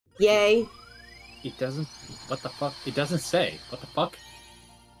Yay. It doesn't... What the fuck? It doesn't say. What the fuck?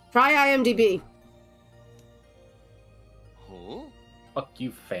 Try IMDb. Huh? Fuck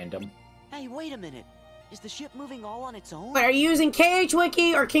you, fandom. Hey, wait a minute. Is the ship moving all on its own? Wait, are you using KH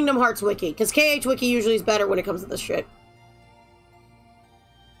Wiki or Kingdom Hearts Wiki? Because KH Wiki usually is better when it comes to this shit.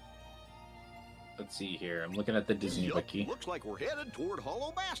 Let's see here. I'm looking at the Disney Yup, Wiki. looks like we're headed toward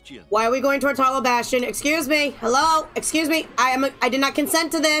Hollow Bastion. Why are we going towards Hollow Bastion? Excuse me. Hello? Excuse me. I did not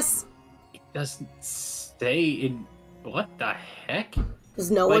consent to this. It doesn't say in... What the heck? Does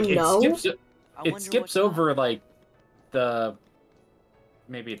no one know? It skips over, like, the...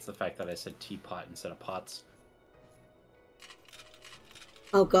 Maybe it's the fact that I said teapot instead of pots.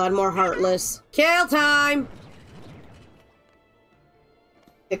 Oh god, more Heartless. Kill time!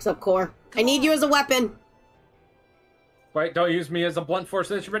 Picks up core. I need you as a weapon. Wait, don't use me as a blunt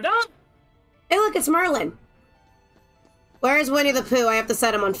force instrument. No! Hey look, it's Merlin. Where is Winnie the Pooh? I have to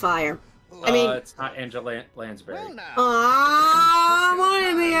set him on fire. I mean... it's not Angela Lansbury. Well, now. I want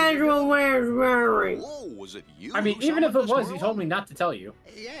to be Angela Lansbury. Whoa, was it you? I mean, who even if it summoned was, this you told me Merlin? not to tell you.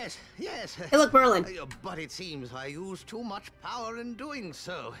 Yes, yes. Hey look, Merlin. But it seems I used too much power in doing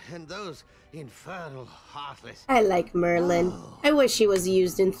so, and those infernal Heartless. I like Merlin. Oh. I wish he was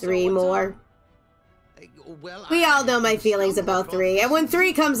used in 3 what's more. Well, We all know my feelings about 3, and when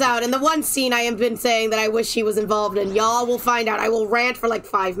 3 comes out, and the one scene I have been saying that I wish he was involved in, y'all will find out. I will rant for like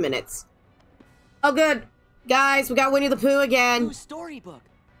 5 minutes. Oh good. Guys, we got Winnie the Pooh again. New storybook.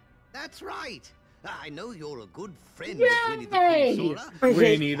 That's right. I know you're a good friend Yay! of Winnie the Pooh, Sora.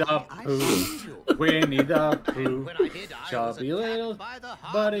 Winnie the I Pooh. believe you. Winnie the Pooh. When I did, I was Chubby little attacked by the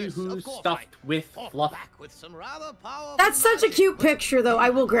buddy Heartless. who's Of course, stuffed I with fought fluff. back with some rather powerful That's such a magic. cute picture, though.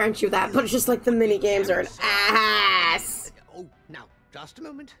 I will grant you that, but it's just like the mini games are an ass. Oh, now, just a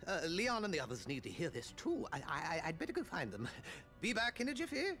moment. Leon and the others need to hear this, too. I'd better go find them. Be back in a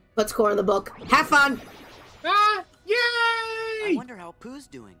jiffy. Puts core in the book. Have fun. Ah! I Yay! wonder how Pooh's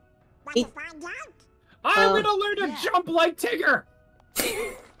doing. I'm gonna learn to jump like Tigger!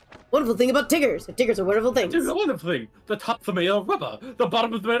 Wonderful thing about Tiggers. Tiggers are wonderful things. It's a wonderful thing. The top's made of rubber. The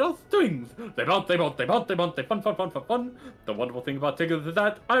bottom is made of strings. They bounce, they bounce, they bounce, they bounce, they fun, fun, fun, fun, fun. The wonderful thing about Tigger is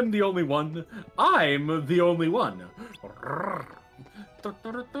that I'm the only one. I'm the only one.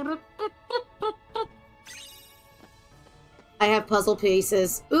 I have puzzle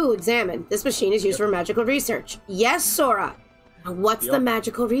pieces. Ooh, examine. This machine is used for magical research. Yes, Sora. Now, what's the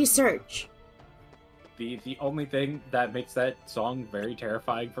magical research? The only thing that makes that song very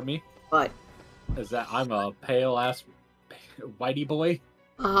terrifying for me What? is that I'm a pale ass whitey boy,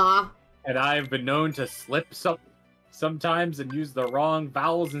 Uh-huh. and I've been known to slip sometimes and use the wrong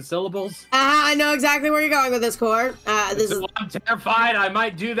vowels and syllables. I know exactly where you're going with this, Core. So I'm terrified I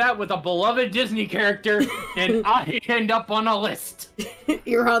might do that with a beloved Disney character, and I end up on a list.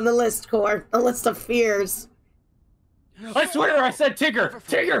 You're on the list, Core. The list of fears. I swear I said Tigger!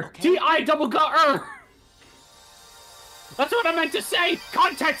 Tigger! Okay. T-I-double-G-R! That's what I meant to say!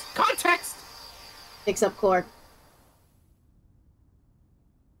 Context! Context! Picks up Core.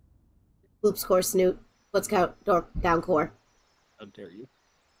 Oops, Core Snoot. Let's count down Core. How dare you?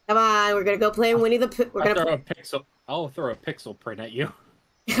 Come on, we're gonna go play Winnie the Pooh. We're gonna. I'll throw a pixel print at you.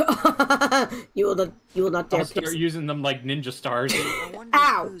 You will not dare. I'll start using them like ninja stars. I wonder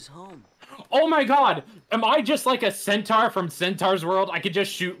Ow. if Pooh's home. Oh my god! Am I just like a centaur from Centaur's World? I could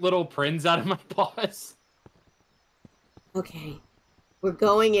just shoot little prints out of my paws. Okay, we're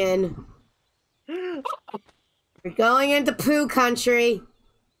going in. We're going into Pooh Country.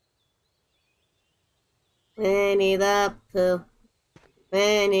 Winnie the Pooh.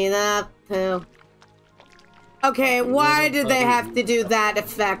 Winnie the Pooh. Okay, why did they have to do that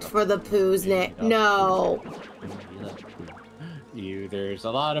effect for the Pooh's name? No. There's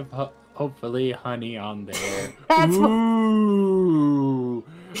a lot of hopefully honey on there. That's what. Ooh,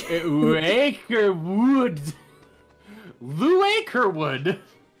 Akerwood. Lou Akerwood.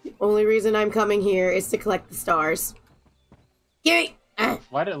 The only reason I'm coming here is to collect the stars. Gimme!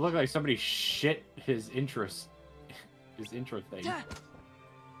 Why did it look like somebody shit his intro thing?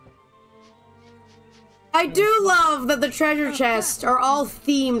 I do love that the treasure chests are all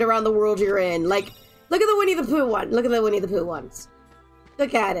themed around the world you're in. Like, look at the Winnie the Pooh one. Look at the Winnie the Pooh ones.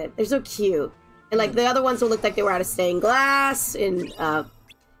 Look at it. They're so cute. And like the other ones will look like they were out of stained glass in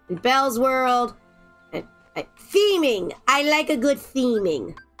Belle's world. And theming. I like a good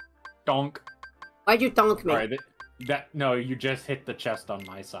theming. Donk. Why'd you donk me? Alright, no, you just hit the chest on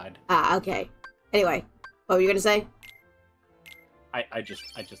my side. Ah, okay. Anyway, what were you gonna say? I just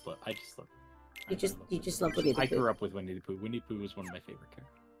love. You just love Winnie the Pooh. I grew up with Winnie the Pooh. Winnie the Pooh was one of my favorite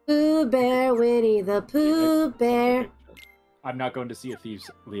characters. Pooh Bear, Winnie the Pooh Bear. I'm not going to Sea of Thieves,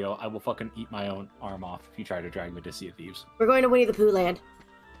 Leo. I will fucking eat my own arm off if you try to drag me to Sea of Thieves. We're going to Winnie the Pooh land.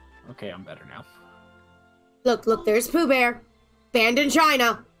 Okay, I'm better now. Look, there's Pooh Bear. Banned in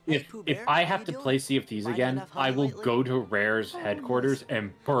China. If I have to play Sea of Thieves again, I will go to Rare's headquarters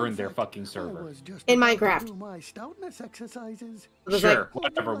and burn their fucking server. In Minecraft. My stoutness exercises. Sure,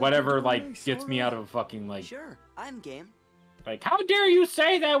 whatever, like, gets me out of fucking, like... Sure, I'm game. Like, how dare you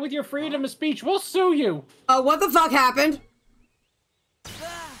say that with your freedom of speech? We'll sue you! Oh, what the fuck happened?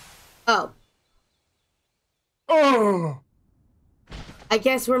 Oh. Oh! I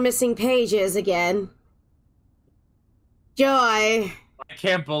guess we're missing pages again. Joy. I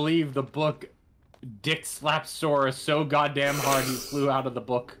can't believe the book dick slapped Sora so goddamn hard he flew out of the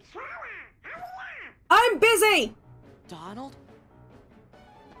book. I'm busy! Donald?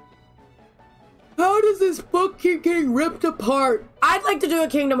 How does this book keep getting ripped apart? I'd like to do a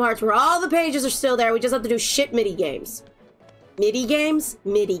Kingdom Hearts where all the pages are still there. We just have to do shit MIDI games. MIDI games?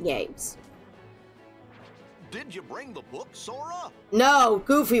 MIDI games. Did you bring the book, Sora? No,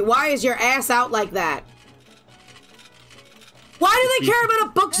 Goofy, why is your ass out like that? Why do they care about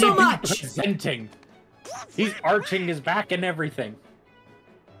a book so much? Presenting. He's arching his back and everything.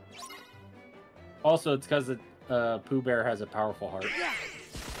 Also, it's because Pooh Bear has a powerful heart.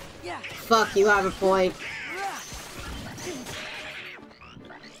 Yeah. Fuck, you have a point.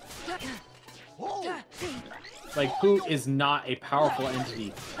 Like, Pooh is not a powerful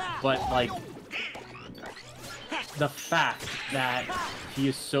entity, but, like, the fact that he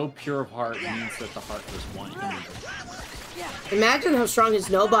is so pure of heart means that the heart was one. Imagine how strong his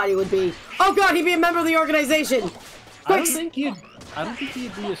nobody would be. Oh god, he'd be a member of the organization! I don't think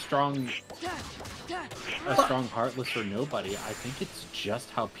he'd be a strong heartless or nobody. I think it's just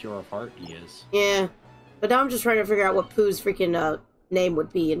how pure of heart he is. Yeah. But now I'm just trying to figure out what Pooh's freaking name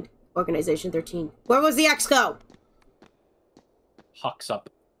would be in Organization 13. Where was the X go? Hawks up.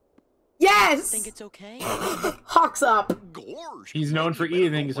 Yes! Think it's okay? Hawks up. Gorge. He's known for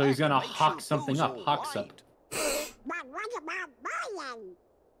eating, so he's gonna hawk something up. Hawks up. But what about buying?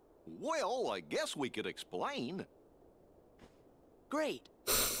 Well, I guess we could explain. Great.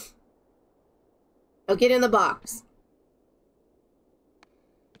 Now get in the box.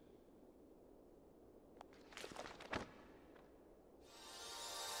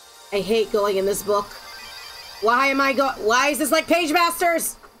 I hate going in this book. Why is this like Page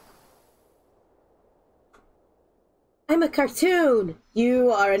Masters? I'm a cartoon.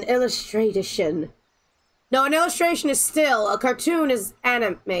 You are an illustration. No, an illustration is still. A cartoon is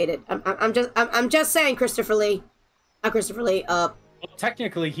animated. I'm just saying, Christopher Lee. Christopher Lee, Well,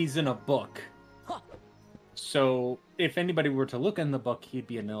 technically, he's in a book. So, if anybody were to look in the book, he'd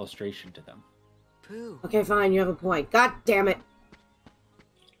be an illustration to them. Pooh. Okay, fine, you have a point. God damn it.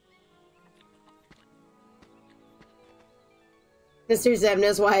 Mr.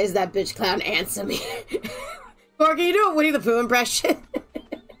 Zemnis, why is that bitch clown answer me? Corky, you do a Winnie the Pooh impression.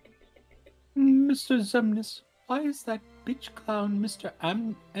 Mr. Zemnis, why is that bitch clown Mr.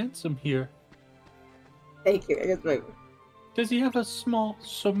 Ansem here? Thank you. I guess my... Does he have a small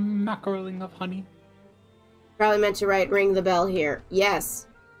smackerling of honey? Probably meant to write ring the bell here. Yes.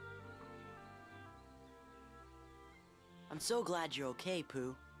 I'm so glad you're okay,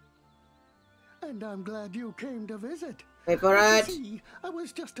 Pooh. And I'm glad you came to visit. Wait for You it. see, I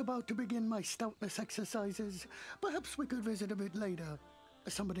was just about to begin my stoutness exercises. Perhaps we could visit a bit later.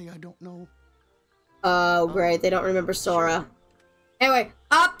 Somebody I don't know. Oh, great. They don't remember Sora. Anyway,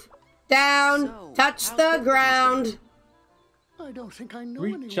 up, down, So, touch how's the everything? ground. I don't think I know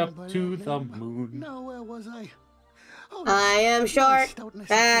Reach anyone up by to that the name. moon. Now, where was I? Oh, I am my short, stoutness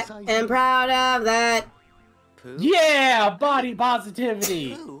fat, exercises. and proud of that. Pooh? Yeah! Body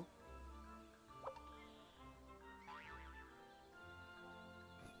positivity! Pooh?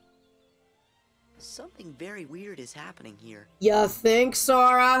 Something very weird is happening here. You think,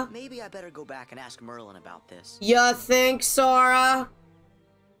 Sora? Maybe I better go back and ask Merlin about this. You think, Sora?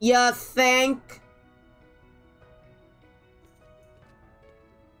 You think?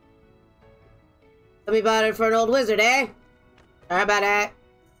 Tell me about it for an old wizard, eh? Sorry about that.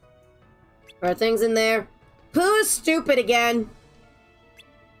 There are things in there. Pooh's stupid again.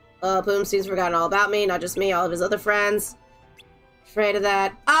 Oh, Pooh seems forgotten all about me. Not just me, all of his other friends. Afraid of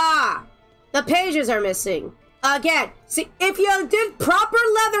that. Ah! The pages are missing. Again, see, if you did proper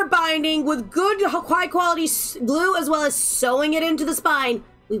leather binding with good high quality glue as well as sewing it into the spine,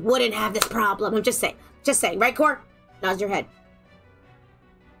 we wouldn't have this problem. I'm just saying. Just saying. Right, Cor? Nods your head.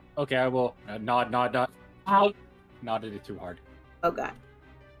 Okay, I will. Nod. Ow! Nodded it too hard. Oh, God.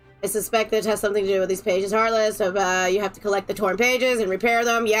 I suspect that it has something to do with these pages, Heartless. So, you have to collect the torn pages and repair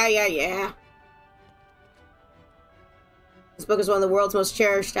them. Yeah. This book is one of the world's most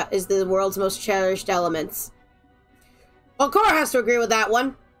cherished, elements. Well, Cora has to agree with that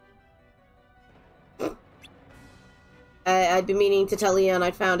one. I'd be meaning to tell Leon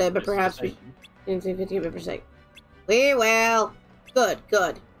I'd found it, but perhaps we... 50%. We will. Good,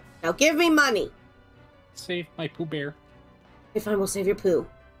 good. Now give me money. Save my Pooh Bear. If I will save your poo.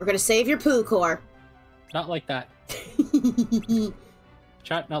 We're gonna save your poo, Core. Not like that.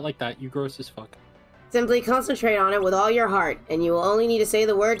 Chat, not like that. You gross as fuck. Simply concentrate on it with all your heart, and you will only need to say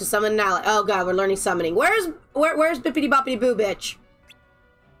the word to summon an ally. Oh god, we're learning summoning. Where's Bippity Boppity Boo, bitch?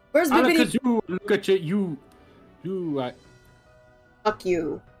 Where's Bippity? Look at you. Fuck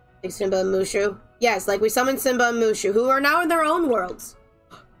you. Like Simba and Mushu. Yes, like we summoned Simba and Mushu, who are now in their own worlds.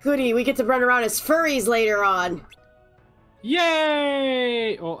 Goody, we get to run around as furries later on.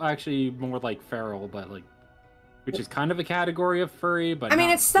 Yay! Well, actually, more like feral, but like, which is kind of a category of furry, but I mean,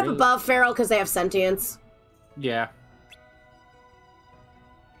 it's step above feral because they have sentience. Yeah.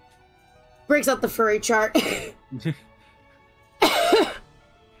 Breaks out the furry chart.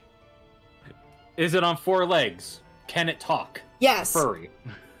 Is it on 4 legs? Can it talk? Yes. Furry.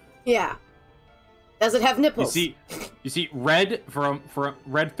 Yeah. Does it have nipples? You see, Red from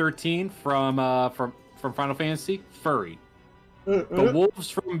Red 13 from Final Fantasy, furry. The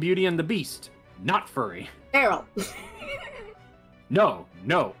wolves from Beauty and the Beast, not furry. Feral. No,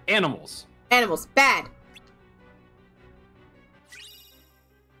 animals. Animals, bad.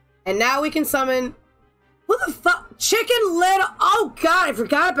 And now we can summon... Who the fuck? Chicken Little... Oh god, I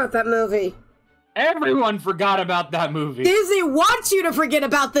forgot about that movie. Everyone forgot about that movie. Disney wants you to forget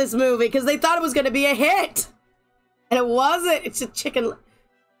about this movie because they thought it was going to be a hit. And it wasn't. It's a Chicken...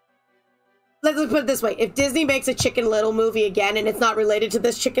 Let's put it this way. If Disney makes a Chicken Little movie again and it's not related to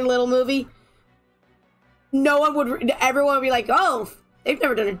this Chicken Little movie, everyone would be like, oh, they've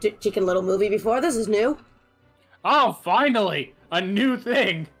never done a Chicken Little movie before. This is new. Oh, finally! A new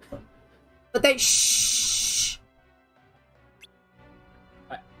thing! But they... Shh.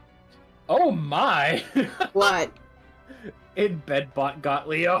 Oh my! What? In bed bot got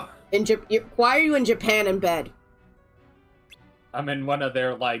Leo. Why are you in Japan in bed? I'm in one of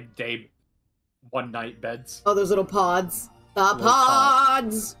their, like, one-night beds. Oh, those little pods. The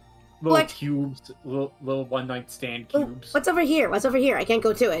pods! Little cubes. Little one-night stand cubes. Oh, what's over here? What's over here? I can't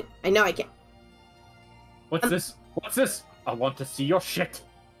go to it. I know I can't. What's this? What's this? I want to see your shit.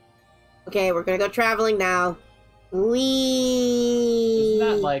 Okay, we're gonna go traveling now. Whee! Isn't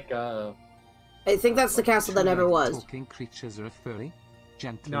that like, I think that's the castle that never was. Talking creatures are furry.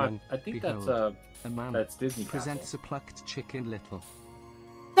 Gentlemen, no, I think behold, that's, a man that's Disney presents castle. a plucked Chicken Little.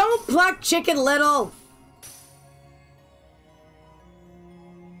 Don't pluck Chicken Little!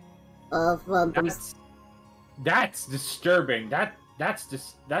 That's disturbing. That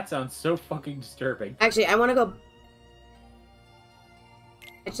sounds so fucking disturbing. Actually, I want to go...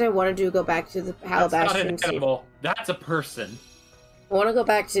 Actually, I want to go back to the Halabastion. That's not an animal. That's a person. I want to go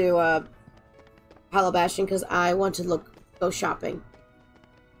back to Halabastion because I want to go shopping.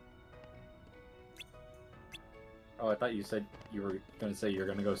 Oh, I thought you said you were going to say you're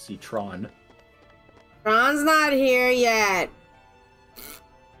going to go see Tron. Tron's not here yet.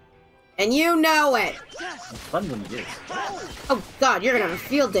 And you know it. It's fun when he is. Oh god, you're going to have a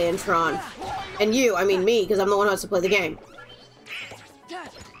field day in Tron. And you, I mean me, because I'm the one who has to play the game.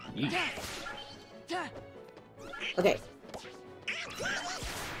 Okay.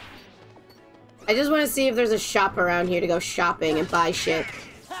 I just want to see if there's a shop around here to go shopping and buy shit.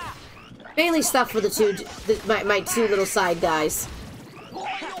 Mainly stuff for my two little side guys.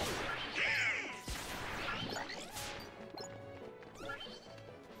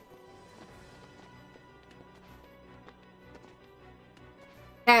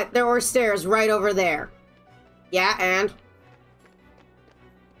 There were stairs right over there. Yeah, and?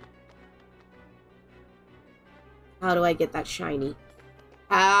 How do I get that shiny?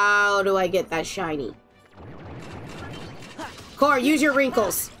 How do I get that shiny? Core, use your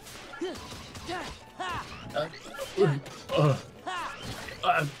wrinkles.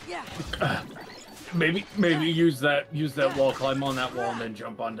 Maybe use that wall, climb on that wall, and then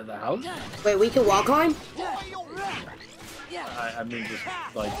jump onto the house. Wait, we can wall climb? I mean, just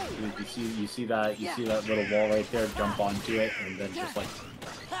like you see that little wall right there. Jump onto it, and then just like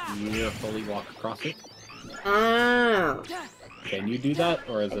fully walk across it. Oh. Can you do that,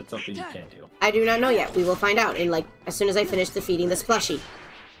 or is it something you can't do? I do not know yet. We will find out in as soon as I finish defeating this plushie.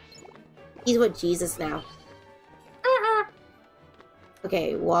 He's with Jesus now.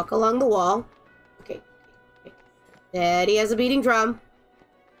 Okay, walk along the wall. Okay. Daddy has a beating drum.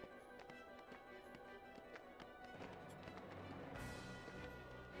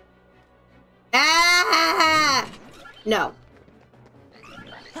 Ah! No.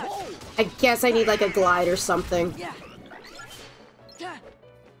 I guess I need like a glide or something.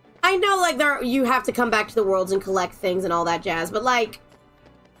 I know like you have to come back to the worlds and collect things and all that jazz, but like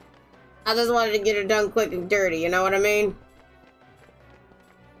I just wanted to get it done quick and dirty, you know what I mean?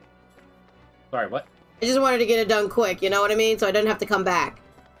 Sorry, what? I just wanted to get it done quick, you know what I mean? So I didn't have to come back.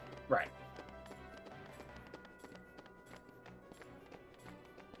 Right.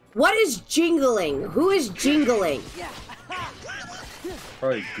 What is jingling? Who is jingling?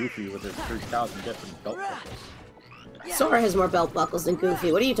 Probably Goofy with his 3,000 different belt buckles. Sora has more belt buckles than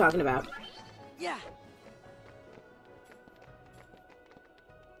Goofy. What are you talking about? Yeah.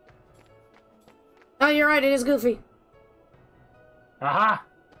 Oh, you're right. It is Goofy. Aha!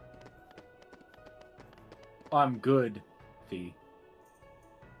 I'm good, Fee.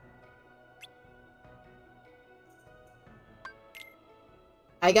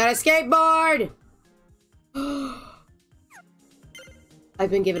 I got a skateboard! I've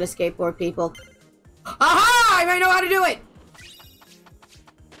been given a skateboard, people. Aha! I might know how to do it!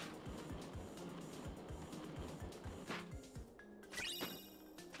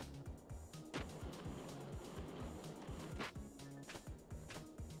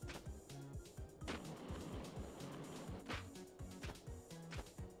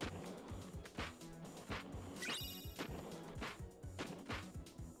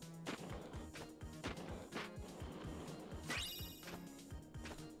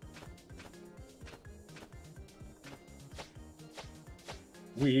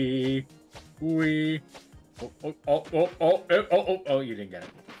 Oh, you didn't get it.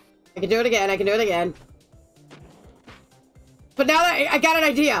 I can do it again, I can do it again. But now that I got an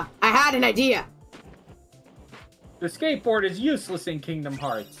idea. I had an idea. The skateboard is useless in Kingdom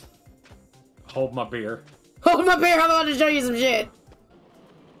Hearts. Hold my beer. Hold my beer, I'm about to show you some shit.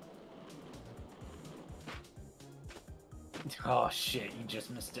 Oh shit, you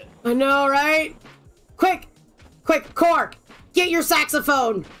just missed it. I know, right? Quick! Quick, Cork! Get your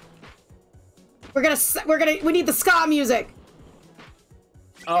saxophone! We need the ska music!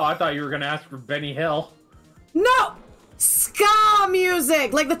 Oh, I thought you were gonna ask for Benny Hill. No! Ska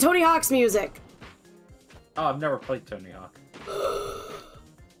music! Like the Tony Hawk's music. Oh, I've never played Tony Hawk.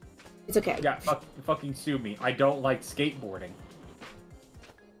 It's okay. Yeah, fucking sue me. I don't like skateboarding.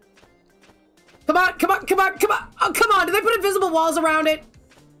 Come on, come on, come on, come on! Oh, come on! Did they put invisible walls around it?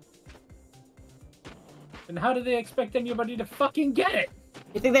 And how do they expect anybody to fucking get it?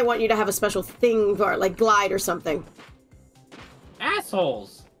 I think they want you to have a special thing for it, like glide or something.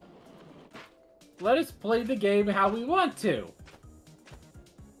 Assholes! Let us play the game how we want to.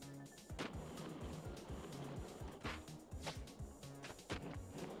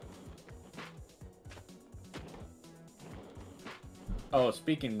 Oh,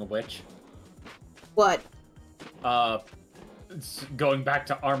 speaking of which. What? Going back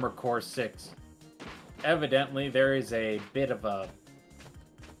to Armor Core 6. Evidently, there is a bit of a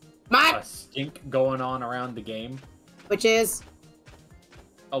stink going on around the game. Which is?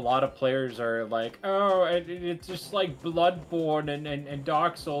 A lot of players are like, oh, it's just like Bloodborne and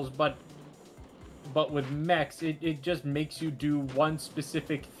Dark Souls, but with mechs, it just makes you do one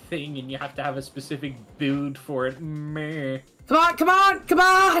specific thing, and you have to have a specific build for it. Meh. Come on, come on, come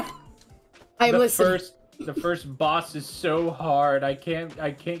on! I'm listening. The first boss is so hard. I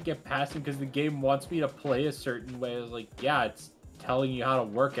can't get past him because the game wants me to play a certain way. I was like, yeah, it's telling you how to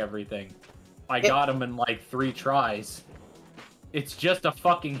work everything. I got him in like 3 tries. It's just a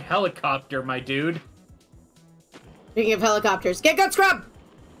fucking helicopter, my dude. Speaking of helicopters, get good, Scrub!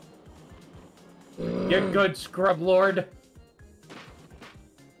 Get good, Scrub Lord.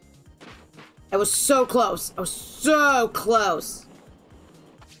 I was so close. I was so close.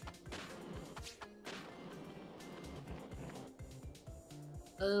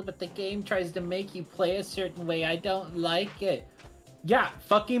 Oh, but the game tries to make you play a certain way. I don't like it. Yeah,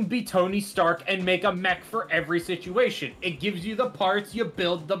 fucking be Tony Stark and make a mech for every situation. It gives you the parts, you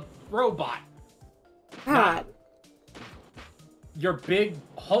build the robot. God. Your big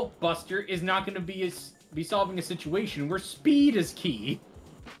Hulk Buster is not going to be solving a situation where speed is key.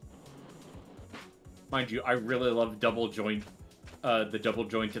 Mind you, I really love the double jointed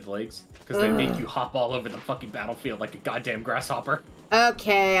legs, because they make you hop all over the fucking battlefield like a goddamn grasshopper.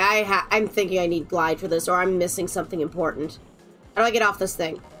 Okay, I'm thinking I need glide for this, or I'm missing something important. How do I get off this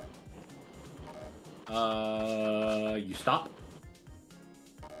thing? You stop.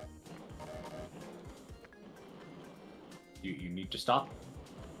 You need to stop.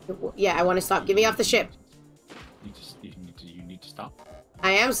 Yeah, I want to stop. Get me off the ship. You need to stop.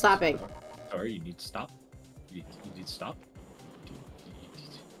 I am stopping. Sorry, you need to stop. You need to stop.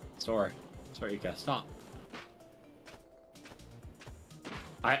 Sorry, you gotta stop.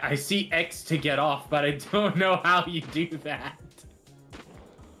 I see X to get off, but I don't know how you do that.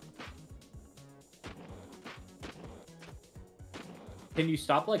 Can you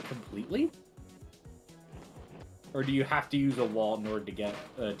stop, like, completely? Or do you have to use a wall in order to get,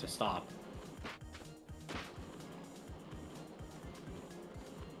 to stop?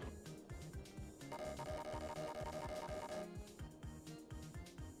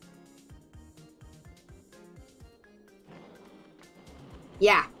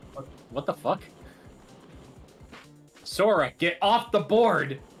 Yeah. What the fuck? Sora, get off the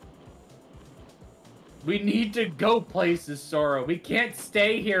board! We need to go places, Sora. We can't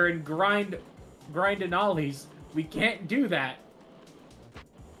stay here and grind in ollies. We can't do that.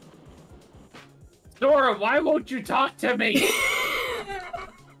 Sora, why won't you talk to me?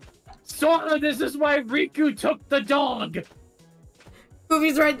 Sora, this is why Riku took the dog!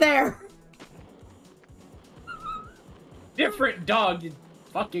 Goofy's right there. Different dog, you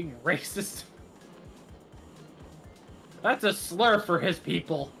fucking racist. That's a slur for his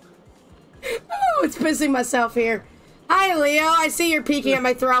people. Oh, it's pissing myself here. Hi, Leo. I see you're peeking at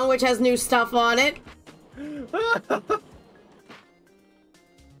my throne, which has new stuff on it.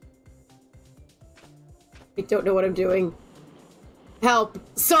 I don't know what I'm doing. Help.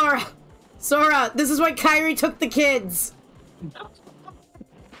 Sora! Sora, this is why Kairi took the kids.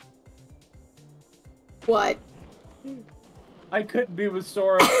 What? I couldn't be with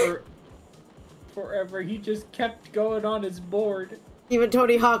Sora for forever. He just kept going on his board. Even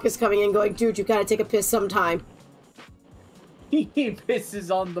Tony Hawk is coming in going, dude, you gotta take a piss sometime. He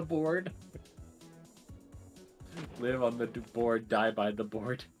pisses on the board. Live on the board, die by the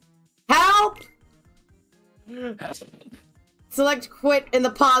board. Help! Select quit in the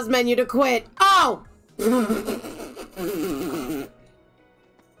pause menu to quit. Oh!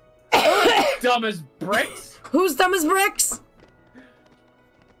 Dumb as bricks. Who's dumb as bricks?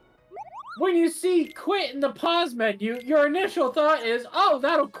 When you see quit in the pause menu, your initial thought is, oh,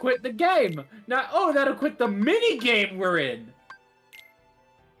 that'll quit the game. Not, oh, that'll quit the mini game we're in.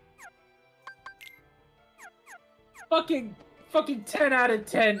 Fucking 10 out of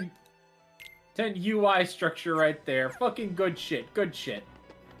 10. 10 UI structure right there. Fucking good shit. Good shit.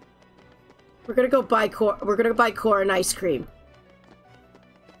 We're gonna go buy Cora an ice cream.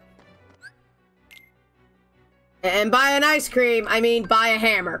 And buy an ice cream, I mean buy a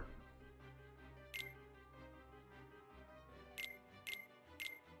hammer.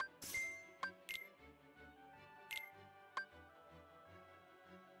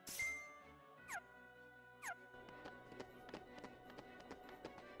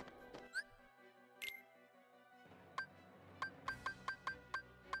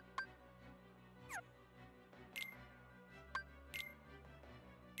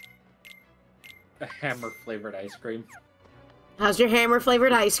 A hammer flavored ice cream. How's your hammer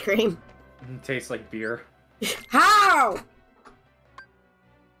flavored ice cream? It tastes like beer. How?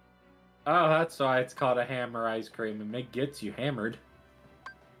 Oh, that's why it's called a hammer ice cream. And it gets you hammered.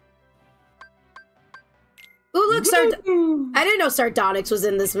 Ooh, look, I didn't know Sardonyx was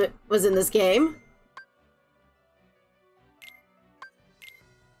in this game.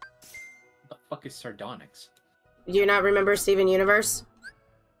 What the fuck is Sardonyx? Do you not remember Steven Universe?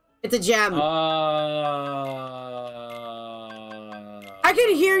 It's a gem. I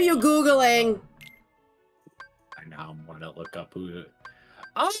can hear you Googling. I now want to look up who...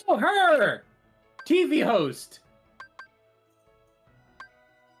 Oh, her! TV host!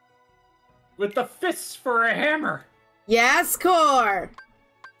 With the fists for a hammer! Yes, Core!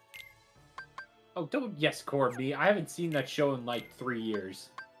 Oh, don't yes core me. I haven't seen that show in like 3 years.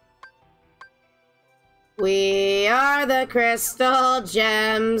 We are the Crystal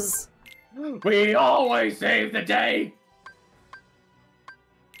Gems. We always save the day!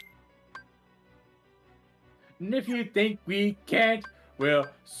 And if you think we can't, we'll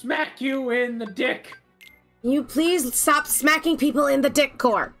smack you in the dick! Can you please stop smacking people in the dick,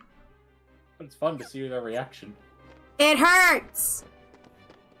 Core? It's fun to see their reaction. It hurts!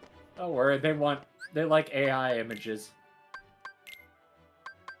 Don't worry, they like AI images.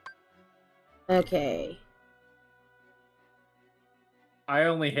 Okay. I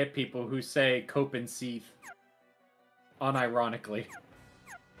only hit people who say cope and seethe. Unironically.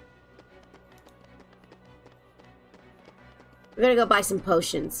 We're gonna go buy some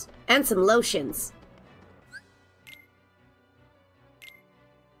potions. And some lotions.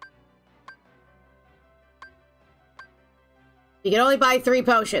 You can only buy 3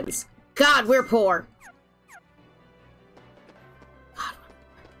 potions. God, we're poor.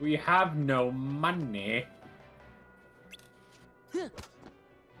 We have no money.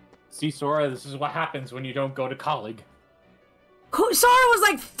 See, Sora, this is what happens when you don't go to college. Sora was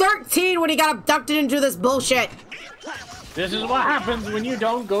like 13 when he got abducted into this bullshit. This is what happens when you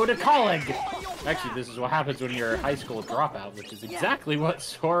don't go to college. Actually, this is what happens when you're a high school dropout, which is exactly what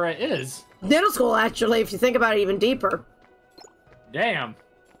Sora is. Middle school, actually, if you think about it even deeper. Damn.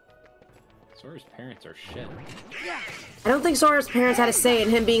 Sora's parents are shit. I don't think Sora's parents had a say in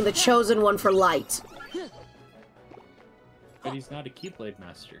him being the chosen one for light. But he's not a Keyblade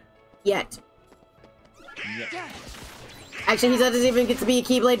master. Yet. Yet. Actually, he doesn't even get to be a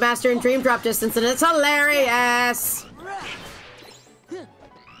Keyblade master in Dream Drop Distance, and it's hilarious!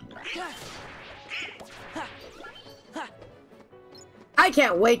 I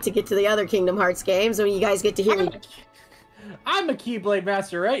can't wait to get to the other Kingdom Hearts games when you guys get to hear me. I'm a Keyblade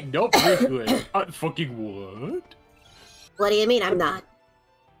master, right? Nope, you're good. Fucking what? What do you mean I'm not?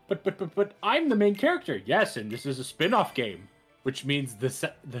 But I'm the main character. Yes, and this is a spin-off game, which means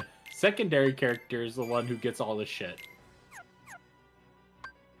the secondary character is the one who gets all the shit.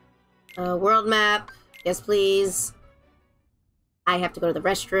 World map. Yes, please. I have to go to the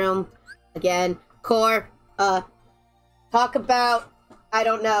restroom. Again. Core. Talk about, I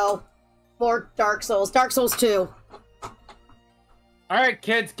don't know, more Dark Souls. Dark Souls 2. Alright,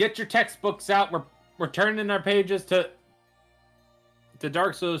 kids, get your textbooks out. We're turning our pages to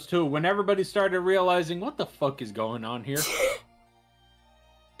Dark Souls 2 when everybody started realizing what the fuck is going on here.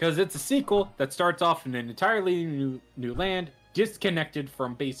 Because it's a sequel that starts off in an entirely new land, disconnected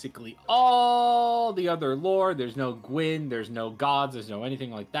from basically all the other lore. There's no Gwyn, there's no gods, there's no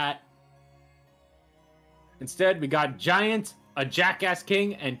anything like that. Instead, we got giants, a jackass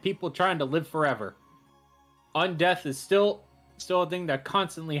king, and people trying to live forever. Undeath is still a thing that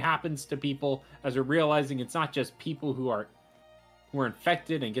constantly happens to people, as we're realizing it's not just people who are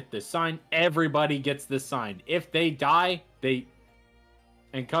infected and get this sign. Everybody gets this sign. If they die,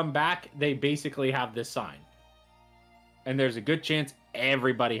 and come back, they basically have this sign. And there's a good chance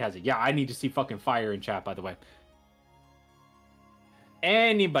everybody has it. Yeah, I need to see fucking fire in chat, by the way.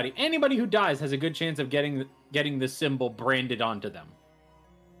 Anybody who dies has a good chance of getting the symbol branded onto them.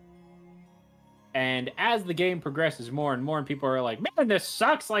 And as the game progresses more and more, and people are like, man, this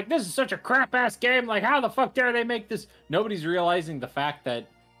sucks. Like, this is such a crap-ass game. Like, how the fuck dare they make this? Nobody's realizing the fact that,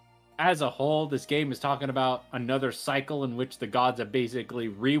 as a whole, this game is talking about another cycle in which the gods have basically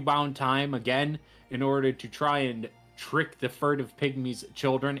rewound time again in order to try and trick the furtive pygmies'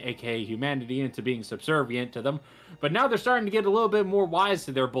 children, aka humanity, into being subservient to them. But now they're starting to get a little bit more wise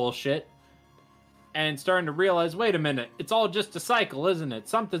to their bullshit and starting to realize, wait a minute, it's all just a cycle, isn't it?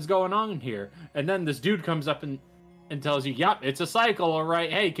 Something's going on here. And then this dude comes up and tells you, yep, it's a cycle, all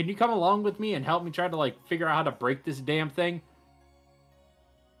right. Hey, can you come along with me and help me try to, like, figure out how to break this damn thing?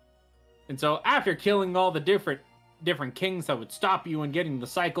 And so after killing all the different kings that would stop you in getting the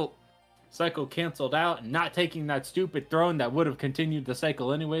cycle canceled out and not taking that stupid throne that would have continued the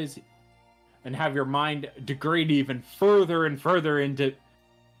cycle anyways, and have your mind degrade even further and further into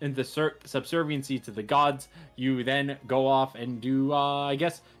subserviency to the gods, you then go off and do, I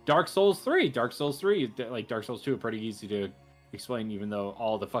guess, Dark Souls 3. Dark Souls 3, like Dark Souls 2, are pretty easy to explain, even though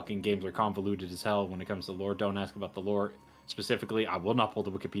all the fucking games are convoluted as hell when it comes to lore. Don't ask about the lore specifically. I will not pull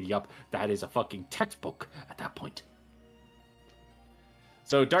the Wikipedia up. That is a fucking textbook at that point.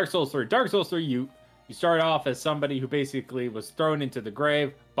 So Dark Souls 3. Dark Souls 3, you start off as somebody who basically was thrown into the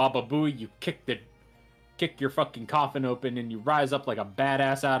grave. Baba Booey, you kick your fucking coffin open and you rise up like a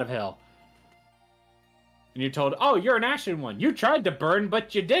badass out of hell. And you're told, oh, you're an Ashen One. You tried to burn,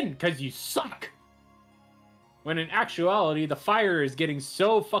 but you didn't, because you suck. When in actuality, the fire is getting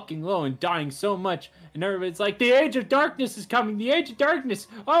so fucking low and dying so much, and everybody's like, the Age of Darkness is coming, the Age of Darkness.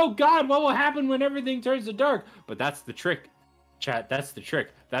 Oh god, what will happen when everything turns to dark? But that's the trick, chat, that's the trick.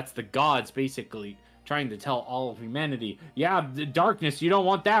 That's the gods, basically, trying to tell all of humanity, yeah, the darkness, you don't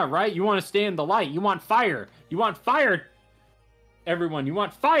want that, right? You want to stay in the light. You want fire. You want fire, everyone. You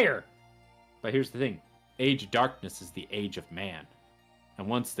want fire. But here's the thing. Age of Darkness is the age of man. And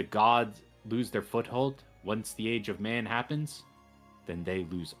once the gods lose their foothold, once the age of man happens, then they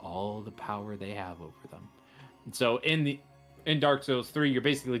lose all the power they have over them. And so in Dark Souls 3, you're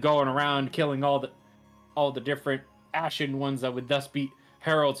basically going around killing all the different Ashen Ones that would thus be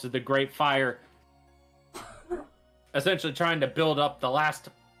heralds of the Great Fire, essentially trying to build up the last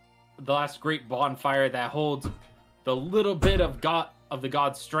great bonfire that holds the little bit of the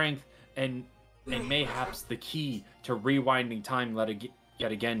god's strength and mayhaps the key to rewinding time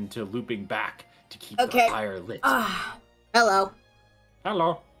yet again to looping back to keep the fire lit. Hello.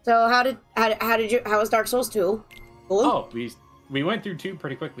 Hello. So how was Dark Souls 2? Cool? Oh, we went through 2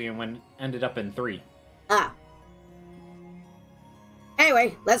 pretty quickly and ended up in 3.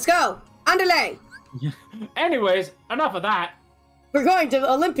 Anyway, let's go. Underlay. Anyways, enough of that. We're going to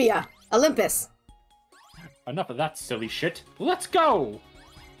Olympus. Enough of that silly shit. Let's go!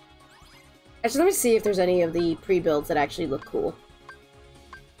 Actually, let me see if there's any of the pre-builds that actually look cool.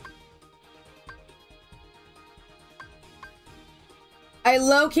 I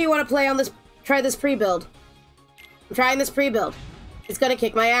low-key want to play on this, try this pre-build. I'm trying this pre-build. It's gonna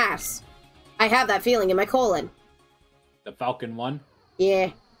kick my ass. I have that feeling in my colon. The Falcon one?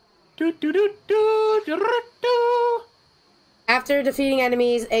 Yeah. Do, do, do, do, do, do, do. After defeating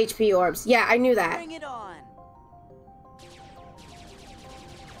enemies, HP orbs. Yeah, I knew that. Bring it on.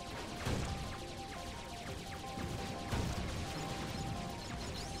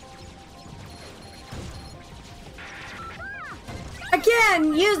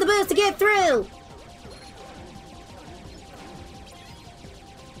 Again! Use the boost to get through!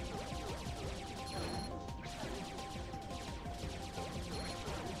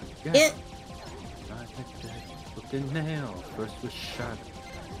 It. With the nail, first was shot,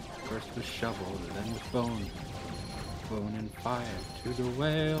 first was shoveled, then the bone and fire to the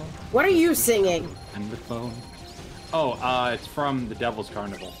whale. What are you singing? And the bone. Oh, it's from the Devil's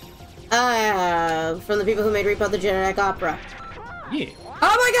Carnival. From the people who made Repo the Generic Opera. Yeah.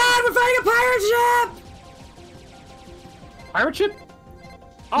 Oh my god, we're fighting a pirate ship! Pirate ship?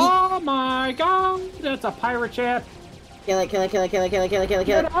 Oh my god, that's a pirate ship! Kill it, kill it, kill it, kill it, kill it, kill it, kill it,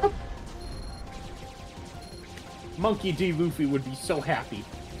 kill it. Monkey D. Luffy would be so happy.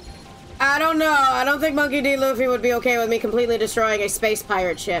 I don't know. I don't think Monkey D. Luffy would be okay with me completely destroying a space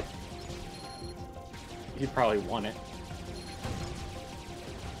pirate ship. He'd probably want it.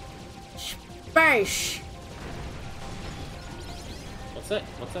 Space!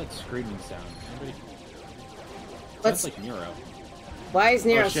 What's that screaming sound? Anybody? What's Sounds like Nero. Why is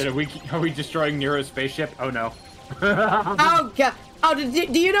Nero? Oh shit, are we destroying Nero's spaceship? Oh no. Oh god. Oh,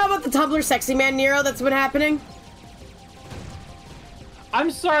 do you know about the Tumblr sexy man Nero that's been happening?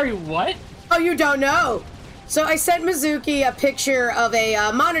 I'm sorry, what? Oh, you don't know? So I sent Mizuki a picture of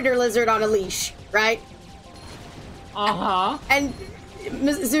a monitor lizard on a leash, right? Uh-huh. And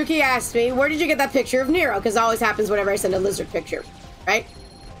Mizuki asked me, where did you get that picture of Nero? Because it always happens whenever I send a lizard picture, right?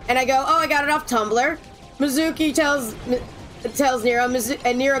 And I go, oh, I got it off Tumblr. Mizuki tells Nero,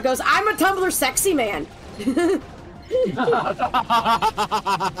 and Nero goes, I'm a Tumblr sexy man.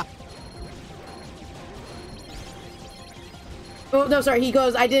 Oh, no, sorry, he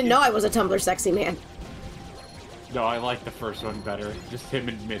goes, I didn't know I was a Tumblr sexy man. No, I like the first one better. Just him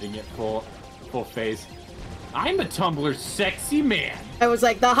admitting it full face. I'm a Tumblr sexy man. I was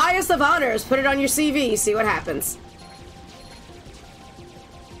like, the highest of honors, put it on your CV, see what happens.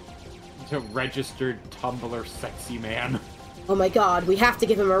 To registered Tumblr sexy man. Oh my god, we have to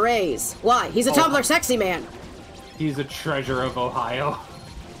give him a raise. Why? He's a Tumblr sexy man. He's a treasure of Ohio.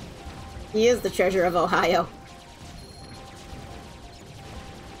 He is the treasure of Ohio.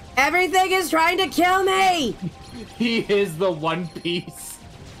 Everything is trying to kill me! He is the One Piece.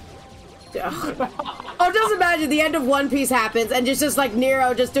 Oh, just imagine the end of One Piece happens and just like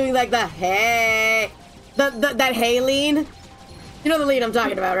Nero just doing like the hey, that hey lean. You know the lean I'm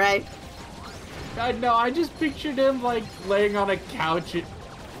talking about, right? I know. I just pictured him like laying on a couch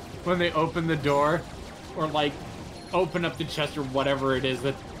when they open the door, or like open up the chest or whatever it is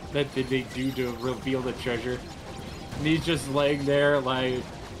that they do to reveal the treasure, and he's just laying there like,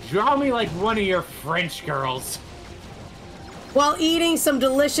 draw me like one of your French girls. While eating some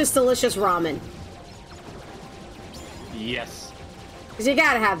delicious, delicious ramen. Yes. Because you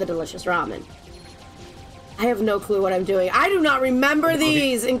gotta have the delicious ramen. I have no clue what I'm doing. I do not remember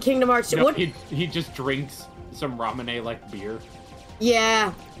these in Kingdom Hearts 2. No, What? he just drinks some ramen like beer.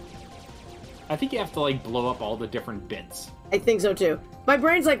 Yeah, I think you have to like blow up all the different bits. I think so too. My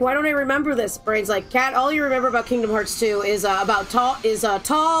brain's like, why don't I remember this? Brain's like, Cat, all you remember about Kingdom Hearts 2 is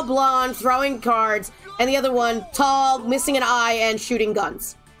tall, blonde, throwing cards, and the other one, tall, missing an eye, and shooting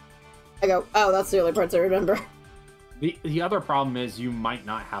guns. I go, oh, that's the only parts I remember. The other problem is you might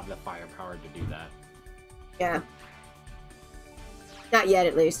not have the firepower to do that. Yeah. Not yet,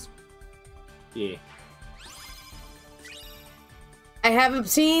 at least. Yeah. I haven't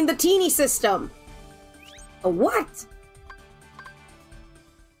seen the teeny system. A what?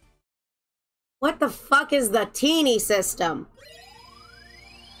 What the fuck is the teeny system?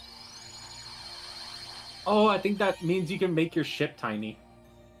 Oh, I think that means you can make your ship tiny.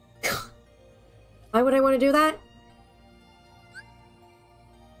 Why would I want to do that?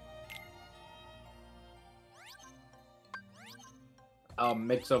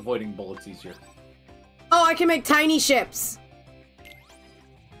 Makes avoiding bullets easier. Oh, I can make tiny ships.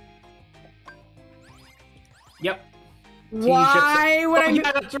 Yep. Why would I?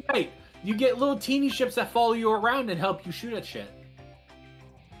 Yeah, that's right. You get little teeny ships that follow you around and help you shoot at shit.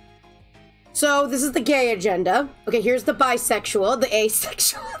 So this is the gay agenda. Okay, here's the bisexual, the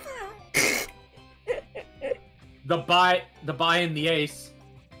asexual. The bi and the ace.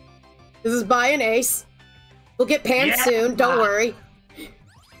 This is bi and ace. We'll get pants Yeah! soon, don't worry.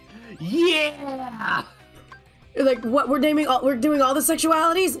 Yeah! Like, what, we're doing all the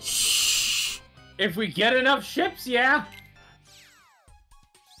sexualities? Shh. If we get enough ships, yeah.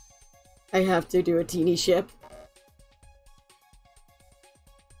 I have to do a teeny ship.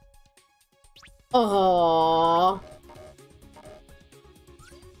 Aww.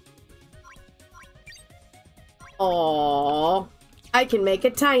 Aww. I can make a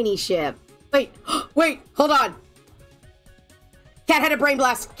tiny ship. Wait, wait, hold on. Cat had a brain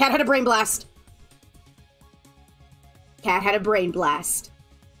blast. Cat had a brain blast. Cat had a brain blast.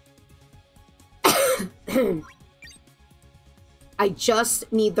 I just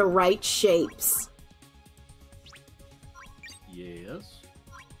need the right shapes. Yes.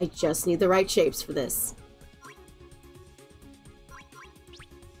 I just need the right shapes for this.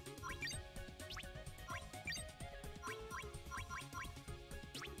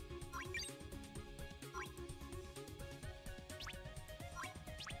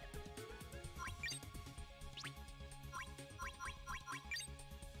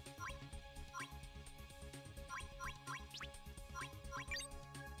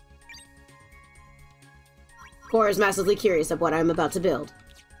 Cora is massively curious of what I'm about to build.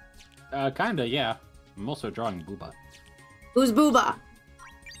 Kinda, yeah. I'm also drawing Booba. Who's Booba?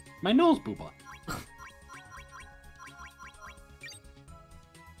 My nose Booba.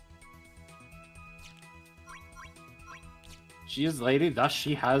 She is a lady, thus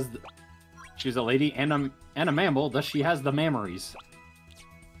she has... She's a lady and a mammal, thus she has the mammaries.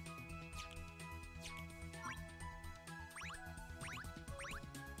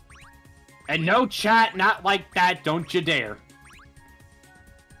 And no chat, not like that, don't you dare.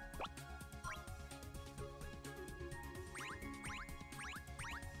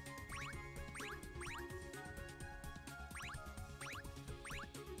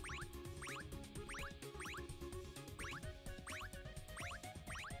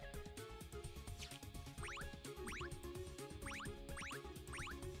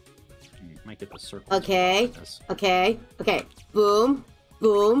 Might get the circle. Okay, okay, okay. Boom,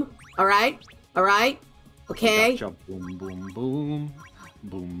 boom. Alright, alright. Okay. Gotcha, boom, boom, boom.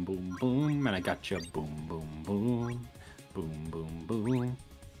 Boom, boom, boom. And I gotcha, boom, boom, boom. Boom, boom, boom.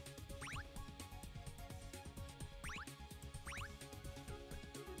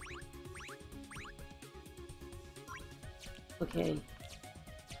 Okay.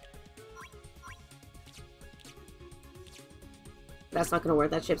 That's not gonna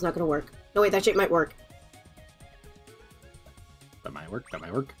work. That shape's not gonna work. No, wait, that shape might work. That might work, that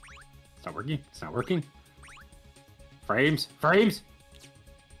might work. It's not working, it's not working. Frames, frames!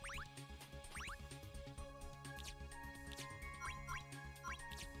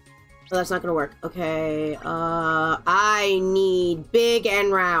 Oh, that's not gonna work. Okay, I need big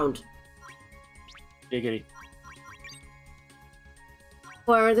and round. Giggity.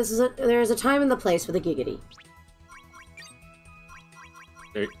 Or there is a time and the place for the giggity.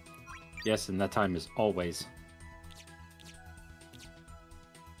 There, yes, and that time is always.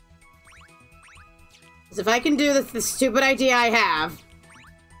 Because if I can do the stupid idea I have...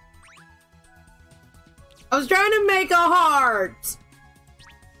 I was trying to make a heart!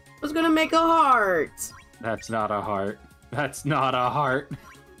 I was gonna make a heart! That's not a heart. That's not a heart.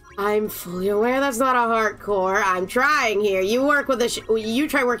 I'm fully aware that's not a heart, Core. I'm trying here. You work with you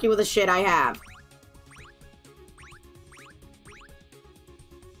try working with the shit I have.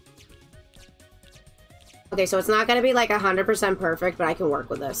 Okay, so it's not gonna be like 100% perfect, but I can work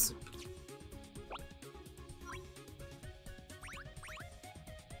with this.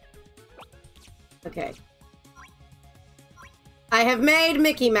 Okay. I have made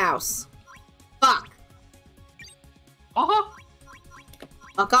Mickey Mouse. Fuck. Uh-huh.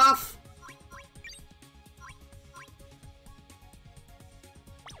 Fuck off.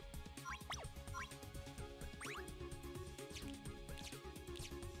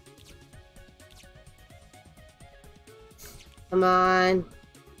 Come on.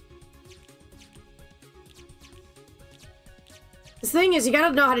 The thing is, you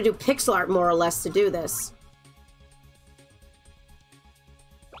gotta know how to do pixel art more or less to do this.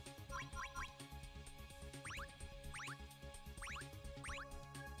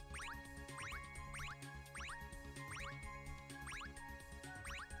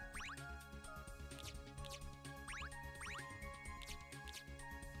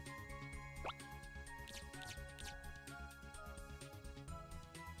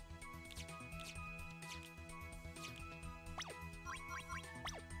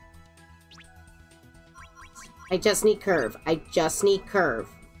 I just need curve. I just need curve.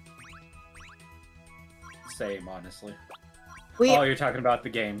 Same, honestly. Oh, you're talking about the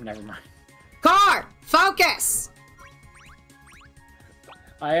game. Never mind. Car! Focus!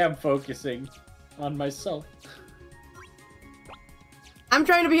 I am focusing on myself. I'm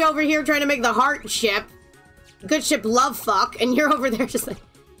trying to be over here trying to make the heart ship. Good ship love fuck, and you're over there just like...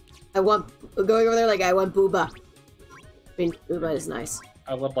 going over there like, I want booba. I mean, booba is nice.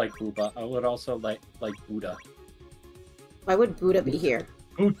 I would like booba. I would also like Buddha. Why would Buddha be here?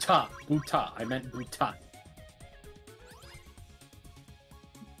 Buta. Buta. I meant Buta.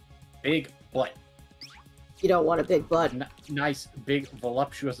 Big butt. You don't want a big butt. Nice, big,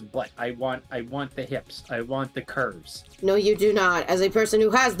 voluptuous butt. I want the hips. I want the curves. No, you do not. As a person who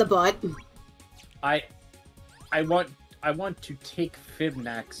has the butt. I want to take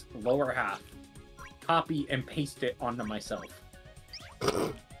Fibnack's lower half, copy and paste it onto myself.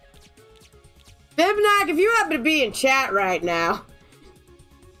 Fibnack, if you happen to be in chat right now.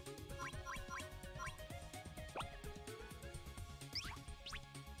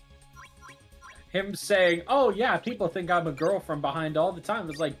 Him saying, "Oh yeah, people think I'm a girl from behind all the time."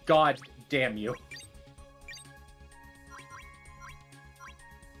 It's like, God damn you.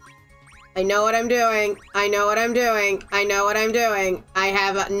 I know what I'm doing. I know what I'm doing. I know what I'm doing. I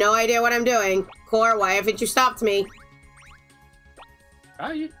have no idea what I'm doing. Core, why haven't you stopped me?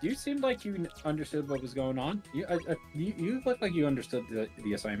 You seemed like you understood what was going on. You look like you understood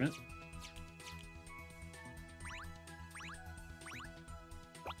the assignment.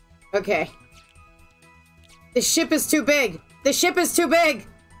 Okay. The ship is too big. The ship is too big.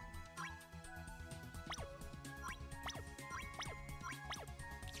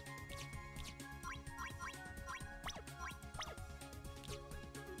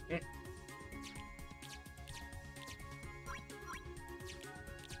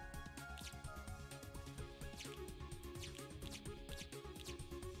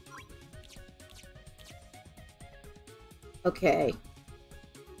 Okay.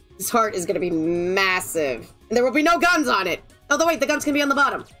 This heart is gonna be massive. And there will be no guns on it! Oh, wait, the guns can be on the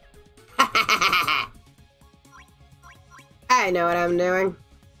bottom. I know what I'm doing.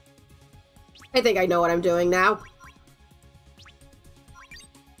 I think I know what I'm doing now.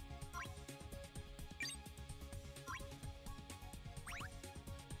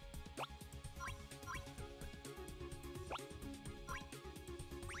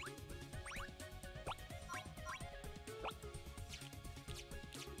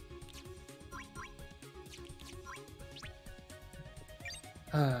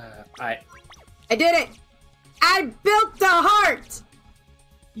 I did it! I built the heart!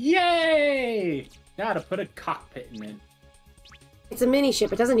 Yay! Now to put a cockpit in it. It's a mini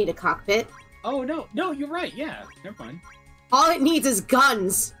ship. It doesn't need a cockpit. Oh, no. No, you're right. Yeah, never mind. All it needs is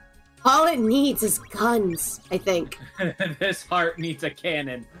guns. All it needs is guns, I think. This heart needs a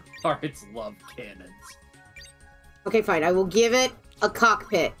cannon. Hearts love cannons. Okay, fine. I will give it a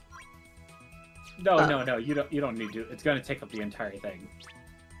cockpit. No, no. You don't need to. It's going to take up the entire thing.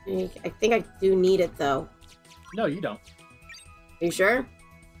 I think I do need it, though. No, you don't. Are you sure?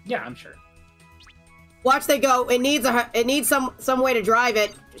 Yeah, I'm sure. Watch they go. It needs some way to drive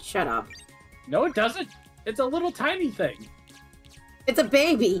it. Shut up. No, it doesn't. It's a little tiny thing. It's a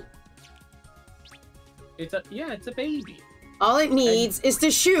baby. It's a baby. All it needs is to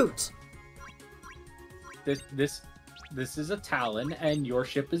shoot. This is a Talon, and your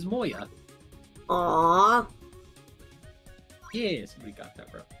ship is Moya. Aww. Yes, we got that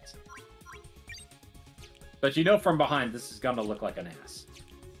reference. But you know from behind, this is gonna look like an ass.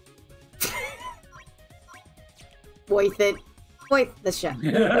 Voice it. Voice the shit.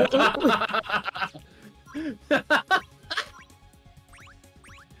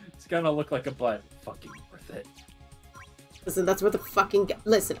 It's gonna look like a butt. Fucking worth it. Listen, that's what the fucking...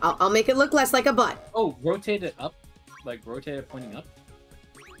 Listen, I'll make it look less like a butt. Oh, rotate it up. Like, rotate it pointing up.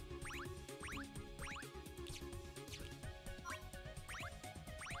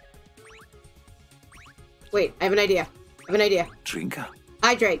 Wait, I have an idea. Drinker.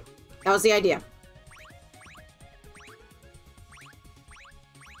 Hydrate. That was the idea.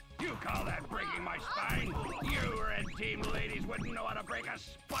 You call that breaking my spine? You red team ladies wouldn't know how to break a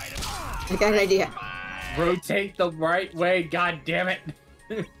spider. I got an idea. Rotate the right way, god damn it.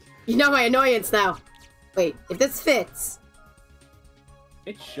 You know my annoyance now. Wait, if this fits...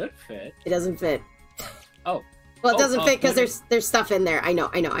 It should fit. It doesn't fit. Oh. Well, it doesn't fit because there's stuff in there. I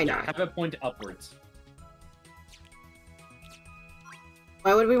know. Yeah, have it point upwards.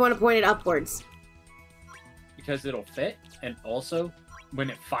 Why would we want to point it upwards? Because it'll fit, and also,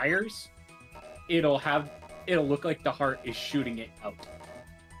 when it fires, it'll look like the heart is shooting it out.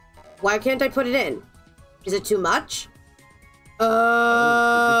 Why can't I put it in? Is it too much?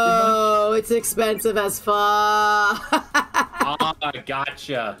 Oh, it's expensive as fuck. Ah,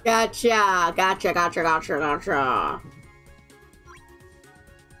 gotcha. Gotcha.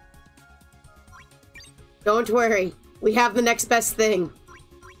 Don't worry. We have the next best thing.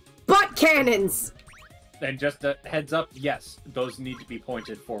 Butt cannons! And just a heads up, yes, those need to be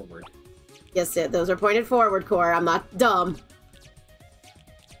pointed forward. Yes, those are pointed forward, Core. I'm not dumb.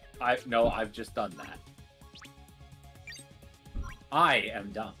 No, I've just done that. I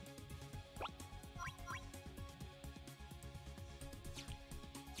am dumb.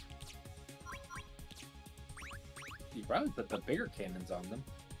 You probably put the bigger cannons on them.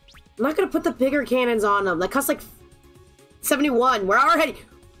 I'm not gonna put the bigger cannons on them. That costs like 71. We're already...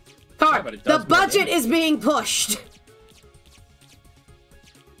 Car, Yeah, the budget is being pushed.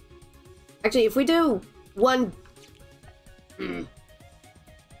 Actually, if we do one...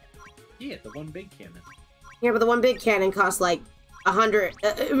 Yeah, the one big cannon. Yeah, but the one big cannon costs like 100...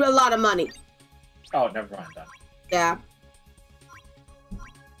 a lot of money. Oh, never mind that. Yeah.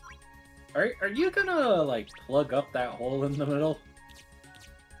 Are you gonna, like, plug up that hole in the middle?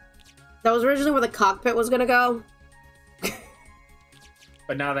 That was originally where the cockpit was gonna go.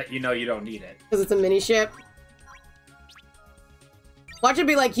 But now that you know you don't need it. Because it's a mini ship. Watch it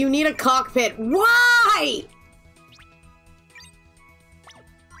be like, you need a cockpit. Why?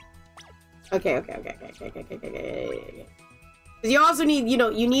 Okay. Because you also need,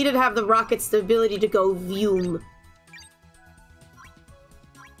 you need to have the rockets the ability to go vroom.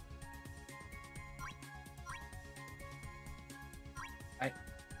 I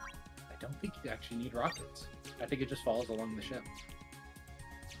don't think you actually need rockets. I think it just follows along the ship.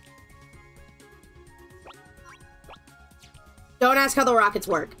 Don't ask how the rockets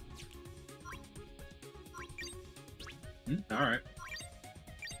work. Alright.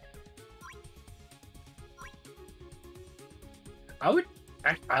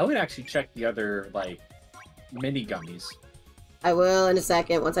 I would actually check the other, like, mini gummies. I will in a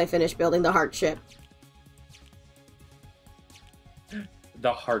second once I finish building the heart ship.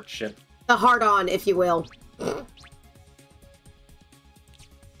 The heart ship. The heart-on, if you will.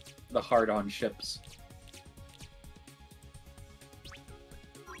 The hard-on ships.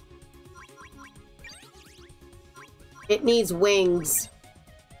 It needs wings.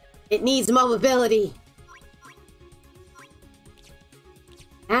 It needs mobility.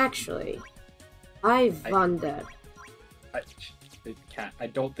 Actually, I wonder. I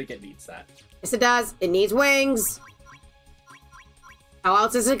don't think it needs that. Yes, it does. It needs wings. How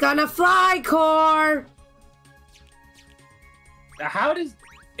else is it gonna fly, Core? How does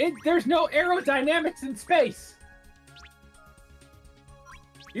it? There's no aerodynamics in space.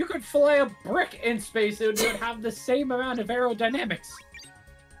 You could fly a brick in space; it would have the same amount of aerodynamics.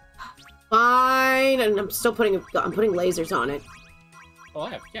 Fine, and I'm putting lasers on it. Oh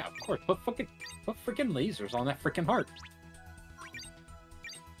yeah, of course. Put freaking lasers on that freaking heart.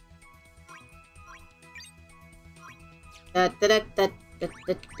 I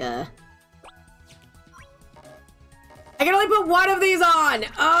can only put one of these on!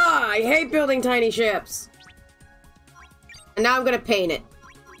 Ah, I hate building tiny ships. And now I'm gonna paint it.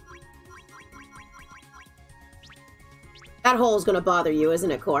 That hole's gonna bother you,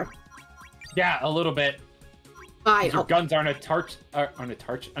 isn't it, Core? Yeah, a little bit. Fine. Your guns aren't attached. They're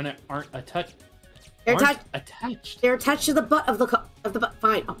attached to the butt of the butt.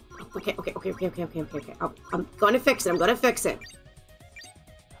 Fine. Oh, okay. I'm gonna fix it.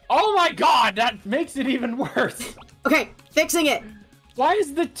 Oh my god, that makes it even worse. Okay, fixing it. Why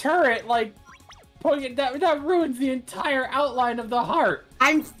is the turret like pointing that ruins the entire outline of the heart?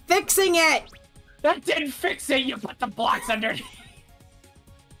 I'm fixing it. That didn't fix it. You put the blocks underneath.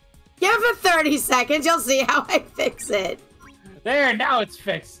 Give it 30 seconds. You'll see how I fix it. There, now it's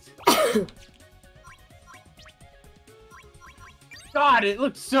fixed. God, it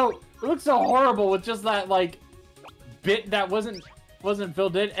looks so horrible with just that like bit that wasn't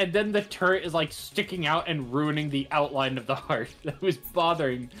filled in, and then the turret is like sticking out and ruining the outline of the heart. That was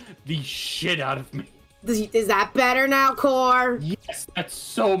bothering the shit out of me. Is that better now, Core? Yes, that's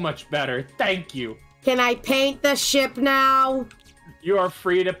so much better. Thank you. Can I paint the ship now? You are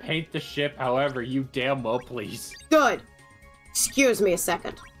free to paint the ship however you damn well please. Good. Excuse me a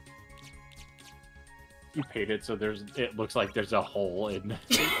second. You paint it so it looks like there's a hole in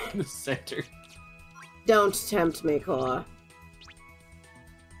the center. Don't tempt me, Core.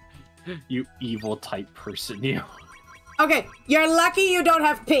 You evil type person, you. Okay, you're lucky you don't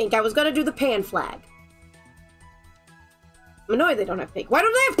have pink. I was gonna do the pan flag. I'm annoyed they don't have pink. Why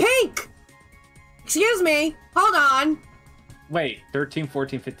don't they have pink? Excuse me. Hold on. Wait, 13,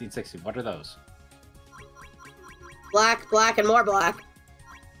 14, 15, 16. What are those? Black, black, and more black.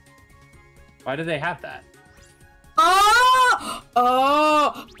 Why do they have that? Oh!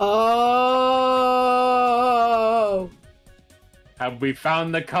 Oh! Oh! Have we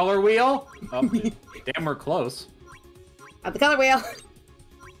found the color wheel? Oh, damn, we're close. At the color wheel.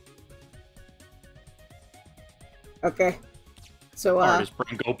 Okay. So, Artist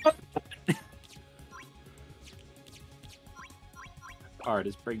Bringo.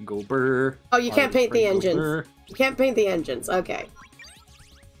 Artist Bringo Burr. Oh, you can't paint the engines. Burr. You can't paint the engines. Okay.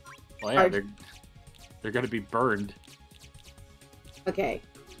 Well, yeah, they're gonna be burned. Okay.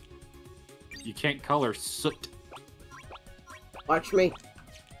 You can't color soot. Watch me.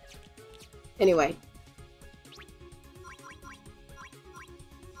 Anyway.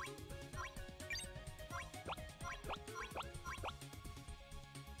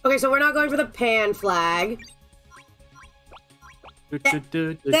 Okay, so we're not going for the pan flag.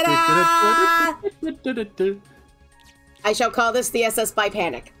 Ta-da! I shall call this the SS by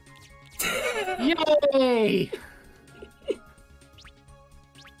Panic. Yay!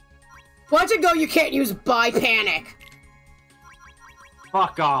 Watch it go, you can't use by Panic.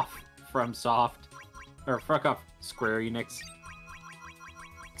 Fuck off, From Soft. Or fuck off, Square Enix.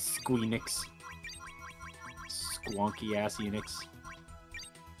 Squeenix. Squonky ass Enix.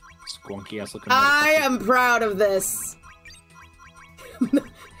 Squonky ass looking I motherfucker. am proud of this.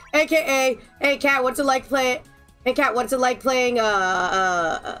 AKA, hey Cat, what's it like playing? Hey Cat, what's it like playing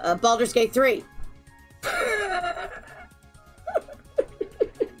Baldur's Gate 3?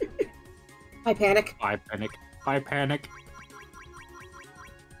 I panic. I panic. I panic.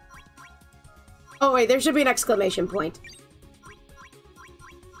 Oh wait, there should be an exclamation point.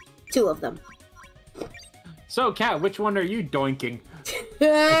 2 of them. So, Cat, which one are you doinking?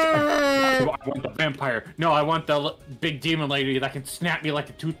 I want the vampire. No, I want the big demon lady that can snap me like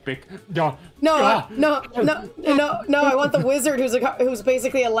a toothpick. No, no, I want the wizard who's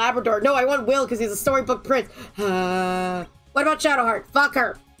basically a Labrador. No, I want Will because he's a storybook prince. What about Shadowheart? Fuck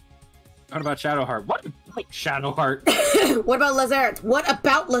her. What about Shadowheart? What? Shadowheart. What about Lazarenth? What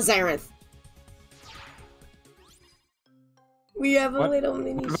about Lazarenth? We have a little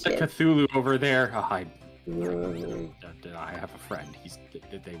mini What ship. about Cthulhu over there? Oh, I have a friend.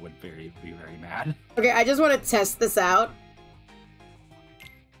 They would be very mad. Okay, I just want to test this out.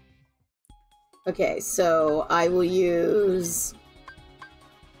 Okay, so I will use...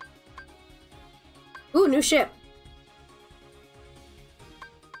 Ooh, new ship.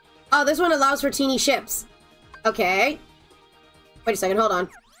 Oh, this one allows for teeny ships. Okay. Wait a second, hold on.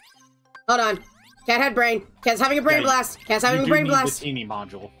 Hold on. Cat had brain. Cat's having a brain blast. Cat's having a brain blast. The teeny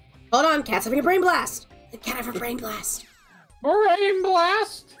module. Hold on, Cat's having a brain blast. The cat have a brain blast. Brain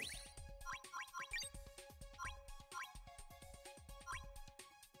blast!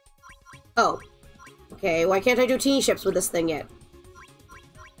 Oh. Okay, why can't I do teeny ships with this thing yet?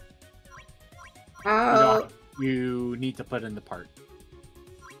 How? You need to put in the part.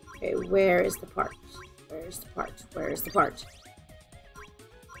 Okay, where is the part? Where's the part? Where's the part?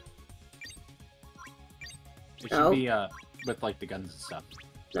 It should be with like the guns and stuff.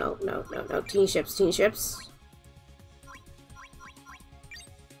 No. Teeny ships, teeny ships.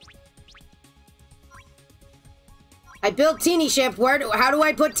 I built teeny ship. How do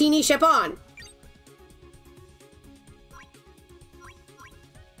I put teeny ship on?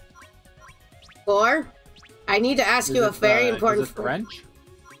 Or, I need to ask you a very important... Is it French?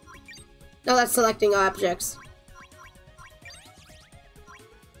 No, that's selecting objects.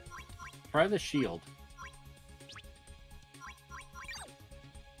 Try the shield.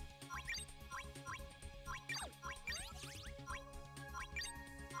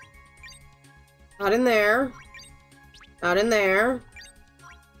 Not in there. Not in there.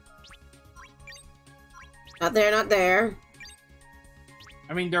 Not there, not there.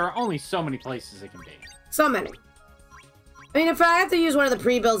 I mean, there are only so many places it can be. So many. I mean, if I have to use one of the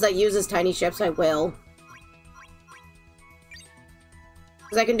pre-builds that uses tiny ships, I will.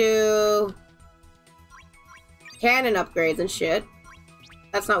 Because I can do... cannon upgrades and shit.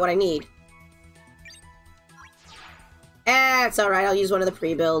 That's not what I need. It's alright, I'll use one of the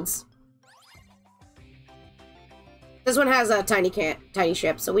pre-builds. This one has a tiny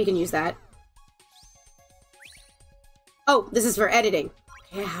ship, so we can use that. Oh, this is for editing.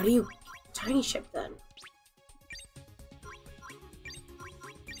 Okay, how do you... tiny ship, then?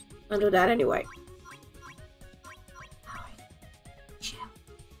 I'll do that anyway.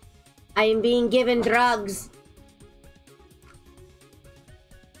 I am being given drugs.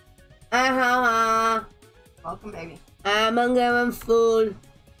 Welcome, baby. I'm going full.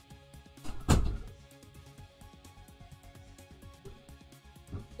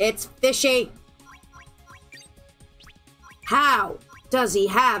 It's fishy. How does he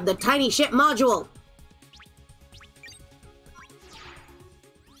have the tiny ship module?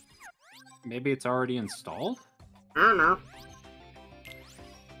 Maybe it's already installed? I don't know.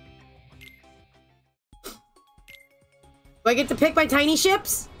 Do I get to pick my tiny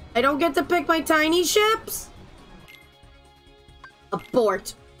ships? I don't get to pick my tiny ships?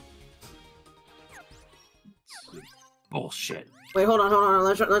 Abort. Bullshit. Wait, hold on.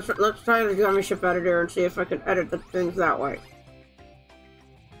 Let's try to do my ship editor and see if I can edit the things that way.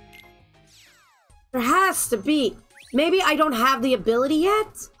 There has to be. Maybe I don't have the ability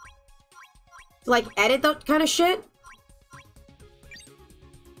yet to, like, edit that kind of shit.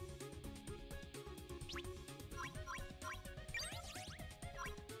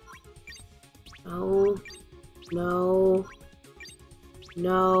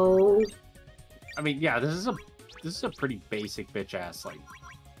 No. I mean, yeah, this is a pretty basic bitch ass, like.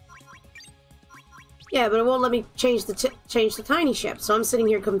 Yeah, but it won't let me change the tiny ship, so I'm sitting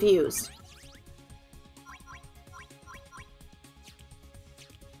here confused.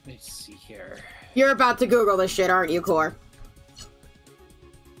 Let me see here. You're about to Google this shit, aren't you, Core?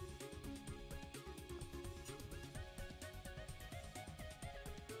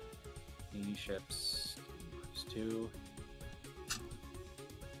 Tiny ships. +2.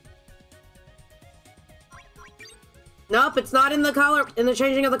 Nope, it's not in the color, in the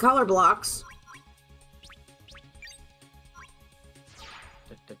changing of the color blocks.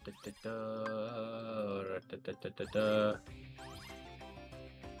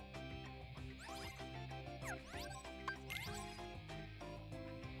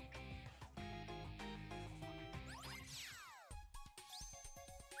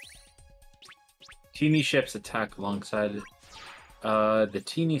 Teeny ships attack alongside the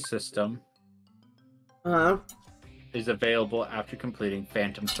teeny system. Uh-huh. Is available after completing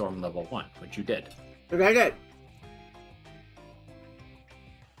Phantom Storm level 1, which you did. Okay, good.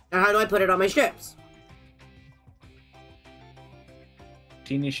 Now how do I put it on my ships?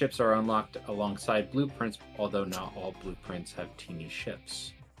 Teeny ships are unlocked alongside blueprints, although not all blueprints have teeny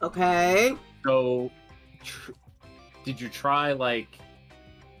ships. Okay. So, did you try, like,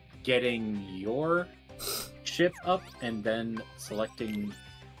 getting your ship up and then selecting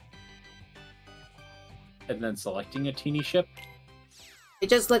a teeny ship? It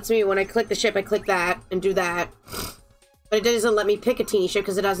just lets me, when I click the ship, I click that and do that. But it doesn't let me pick a teeny ship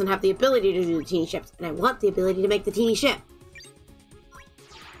because it doesn't have the ability to do the teeny ships. And I want the ability to make the teeny ship.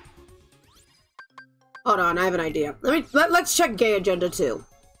 Hold on, I have an idea. Let's check Gay Agenda 2.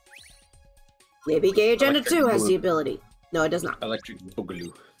 Maybe Gay Agenda Electric 2 has Boogaloo. the ability. No, it does not. Electric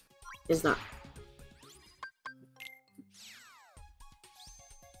Boogaloo. It does not.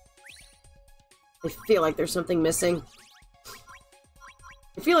 I feel like there's something missing.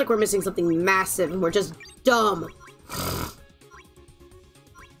 I feel like we're missing something massive and we're just dumb.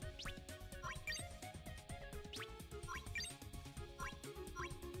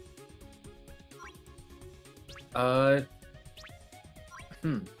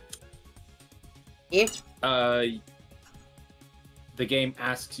 Yeah. The game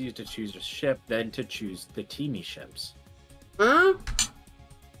asks you to choose a ship, then to choose the teeny ships. Huh?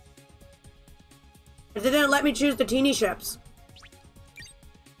 But they didn't let me choose the teeny ships.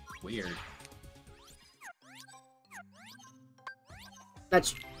 Weird.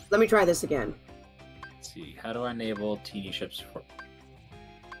 Let me try this again. Let's see, how do I enable teeny ships for...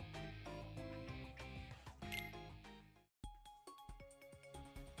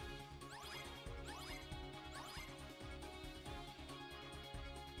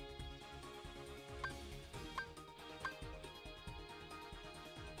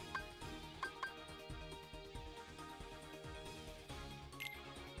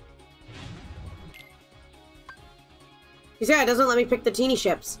 You see, it doesn't let me pick the teeny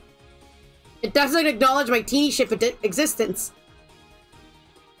ships. It doesn't acknowledge my teeny ship existence.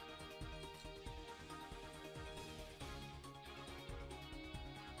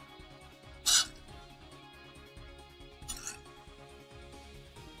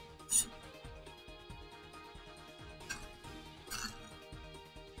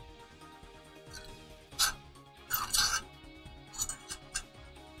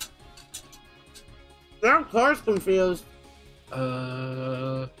 Now I'm course confused.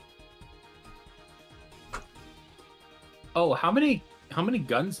 Oh, how many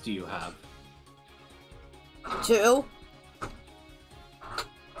guns do you have? 2.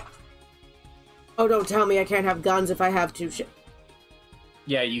 Oh, don't tell me I can't have guns if I have 2 ships.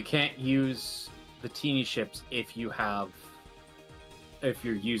 Yeah, you can't use the teeny ships if you're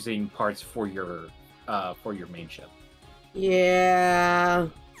using parts for your main ship. Yeah.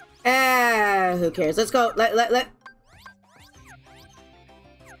 Who cares? Let's go.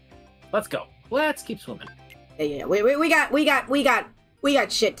 Let's go. Let's keep swimming. Yeah. We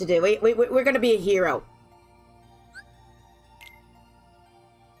got shit to do. We're gonna be a hero.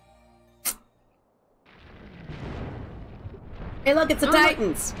 Hey, look, it's the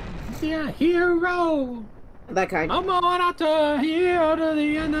Titans. Yeah, hero. That kind. I'm on out to here to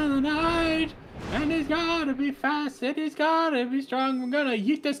the end of the night. And he's gotta be fast and he's gotta be strong. We're gonna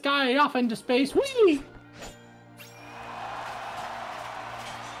yeet this guy off into space. Whee!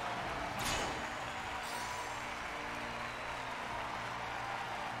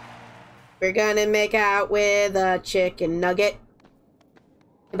 We're gonna make out with a chicken nugget.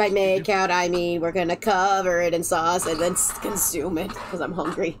 If I make out, I mean we're gonna cover it in sauce and then consume it, because I'm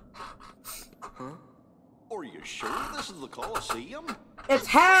hungry. Huh? Are you sure this is the Colosseum? It's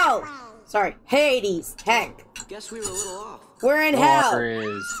hell! Sorry, Hades. Heck. Guess we were a little off. We're in hell.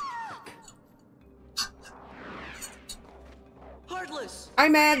 Heartless!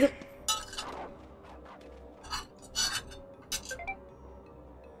 I'm Meg.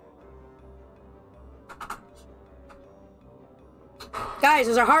 Guys,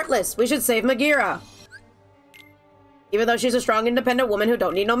 those are heartless. We should save Megira. Even though she's a strong, independent woman who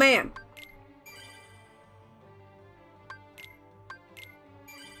don't need no man.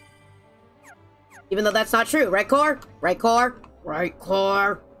 Even though that's not true, right, Core? Right, Core? Right,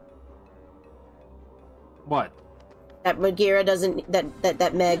 Core? What? That Megira doesn't...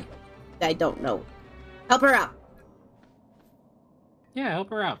 That Meg... I don't know. Help her out. Yeah, help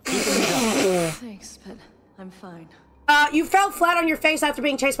her out. Thanks, but I'm fine. You fell flat on your face after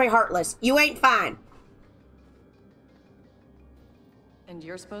being chased by Heartless. You ain't fine. And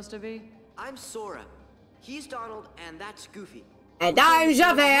you're supposed to be? I'm Sora. He's Donald, and that's Goofy. And I'm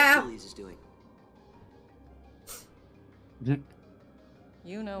Javert.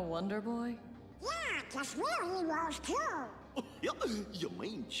 You know Wonder Boy? Yeah, cause we're heroes too. You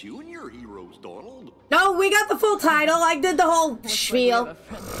mean junior heroes, Donald? No, we got the full title. I did the whole Looks spiel. like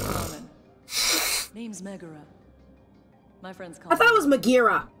we have a friend in common. Name's Megara. My friends call I thought it was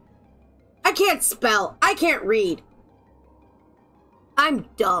Megira. I can't spell. I can't read. I'm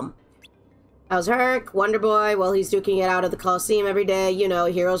dumb. How's Herc? Wonder Boy? Well, he's duking it out at the Coliseum every day. You know,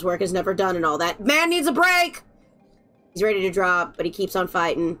 hero's work is never done and all that. Man needs a break! He's ready to drop, but he keeps on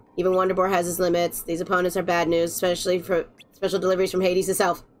fighting. Even Wonder Boy has his limits. These opponents are bad news, especially for special deliveries from Hades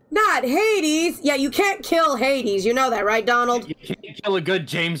himself. Not Hades! Yeah, you can't kill Hades. You know that, right, Donald? You can't kill a good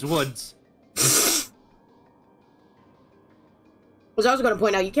James Woods. Was I was going to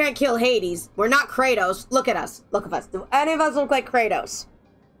point out, you can't kill Hades. We're not Kratos. Look at us. Look at us. Do any of us look like Kratos?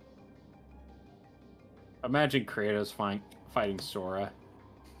 Imagine Kratos fighting Sora.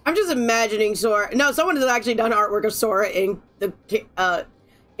 I'm just imagining Sora. No, someone has actually done artwork of Sora in the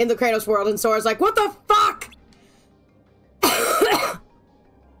Kratos world, and Sora's like, what the fuck?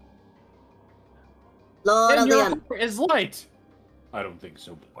 Lord of the Your is light. I don't think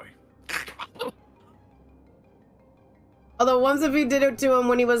so, boy. Although once if he did it to him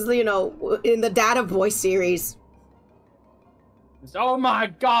when he was, you know, in the Data Boy series. Oh my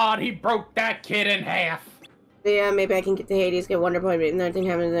god, he broke that kid in half. Yeah, maybe I can get to Hades, get Wonder Boy, but nothing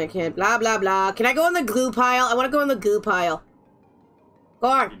happens to that kid. Blah, blah, blah. Can I go in the glue pile? I want to go in the goo pile.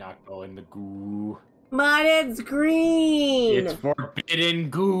 Or You're not going the goo. but it's green. It's forbidden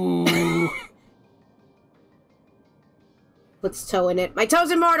goo. Puts toe in it. My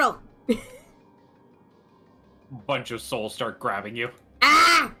toe's immortal. Bunch of souls start grabbing you.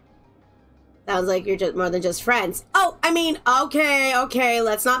 Ah! Sounds like you're just more than just friends. Oh, I mean, okay.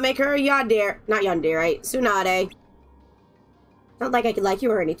 Let's not make her a yandere. Not yandere, right? Tsunade. Not like I could like you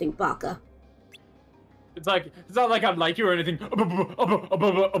or anything, Baka. It's not like I'm like you or anything.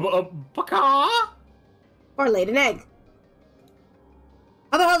 Baka? Or laid an egg.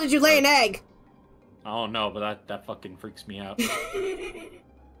 How the hell did you lay an egg? I don't know, but that fucking freaks me out.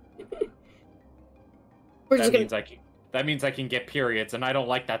 That means I can get periods, and I don't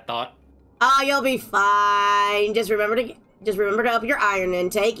like that thought. Oh, you'll be fine. Just remember to up your iron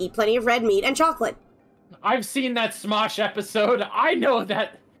intake, eat plenty of red meat and chocolate. I've seen that Smosh episode. I know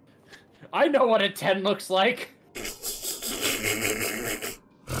what a 10 looks like.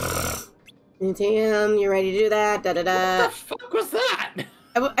 Damn, you ready to do that? Da da da. What the fuck was that?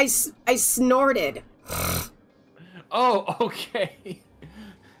 I snorted. Oh, okay.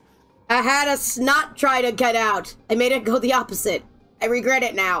 I had a snot try to get out. I made it go the opposite. I regret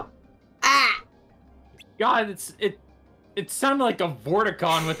it now. Ah! God, it sounded like a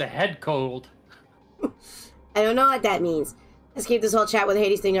Vorticon with a head cold. I don't know what that means. Let's keep this whole chat with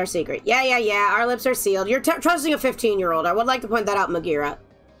Hades thing our secret. Yeah. Our lips are sealed. You're trusting a 15-year-old. I would like to point that out, Megira.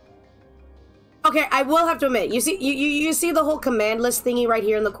 Okay, I will have to admit, you see the whole command list thingy right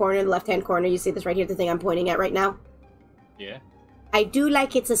here in the corner, in the left-hand corner? You see this right here, the thing I'm pointing at right now? Yeah. I do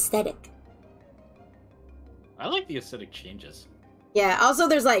like its aesthetic. I like the aesthetic changes. Yeah, also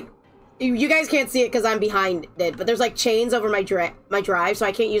there's like, you guys can't see it because I'm behind it, but there's like chains over my drive, so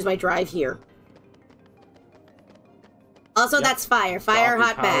I can't use my drive here. Also, Yep. That's fire. Fire, Zombie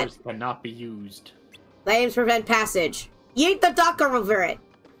hot, bad. powers cannot be used. Flames prevent passage. Yeet the duck over it.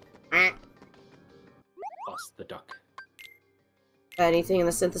 Bust the duck. Anything in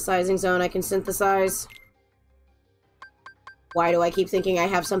the synthesizing zone I can synthesize? Why do I keep thinking I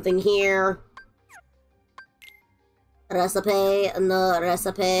have something here? Recipe, no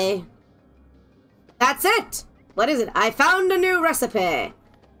recipe. That's it! What is it? I found a new recipe!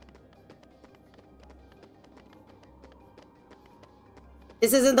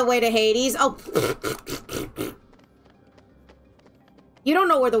 This isn't the way to Hades? Oh. You don't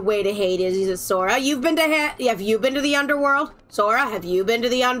know where the way to Hades is, Sora. You've been to have you been to the underworld? Sora, have you been to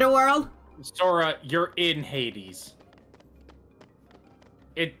the underworld? Sora, you're in Hades.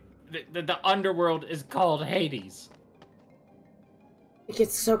 The underworld is called Hades. It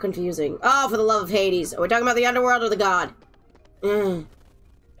gets so confusing. Oh, for the love of Hades. Are we talking about the underworld or the god?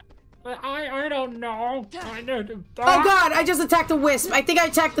 But I don't know. Oh god, I just attacked a wisp. I think I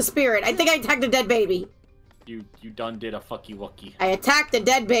attacked the spirit. I think I attacked a dead baby. You done did a fucky wucky. I attacked a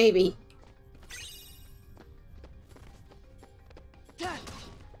dead baby.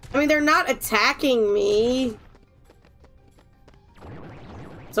 I mean, they're not attacking me.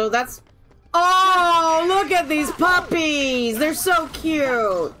 So that's... Oh, look at these puppies! They're so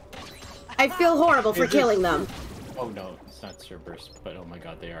cute! I feel horrible for killing them. Oh no, it's not Cerberus, but oh my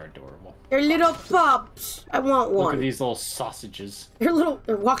god, they are adorable. They're little pups. I want one. Look at these little sausages. They're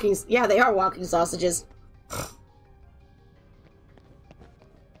walking... Yeah, they are walking sausages.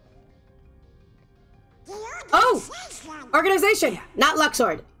 Oh! Organization! Not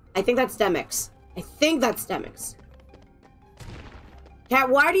Luxord. I think that's Demix. Cat,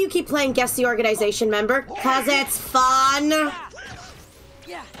 why do you keep playing Guess the Organization member? 'Cause it's fun!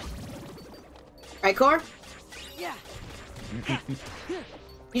 Right, Core? Yeah.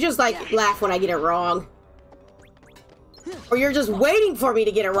 You just, like, laugh when I get it wrong. Or you're just waiting for me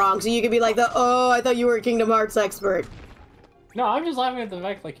to get it wrong so you can be like, oh, I thought you were a Kingdom Hearts expert. No, I'm just laughing at the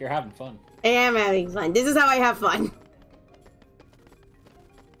fact like you're having fun. I am having fun. This is how I have fun.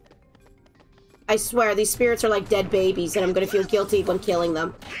 I swear, these spirits are like dead babies, and I'm gonna feel guilty when killing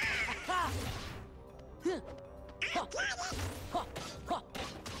them.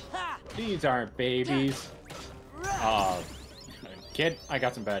 These aren't babies. Kid, I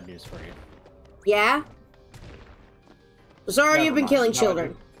got some bad news for you. Yeah? Sorry, you've been killing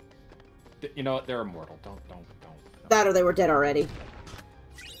children. You know what? They're immortal. Don't. That or they were dead already.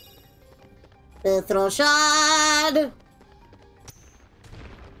 Throw shot!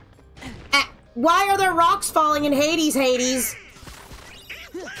 Why are there rocks falling in Hades?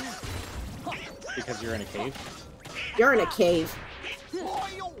 Because you're in a cave? You're in a cave.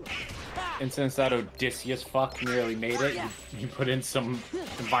 And since that Odysseus fuck nearly made it, you put in some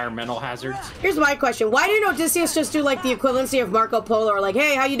environmental hazards. Here's my question. Why didn't Odysseus just do, like, the equivalency of Marco Polo, or like,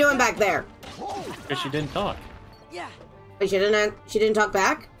 hey, how you doing back there? Because she didn't talk. Yeah. But she didn't talk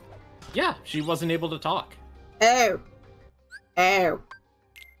back? Yeah, she wasn't able to talk. Oh.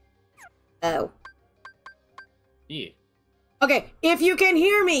 Yeah. Okay, if you can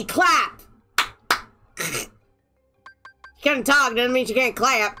hear me, clap! You can't talk, doesn't mean you can't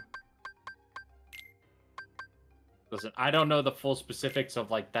clap. Listen, I don't know the full specifics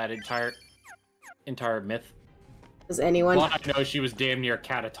of, like, that entire myth. Does anyone? Well, I know she was damn near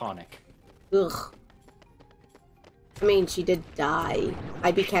catatonic. Ugh. I mean, she did die.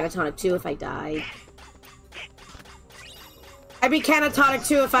 I'd be catatonic too if I died. I'd be catatonic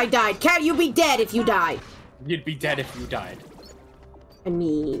too if I died. Cat, you'd be dead if you died. You'd be dead if you died. I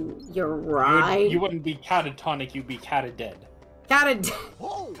mean, you're right. You wouldn't be catatonic, you'd be cata-dead. Cata-dead.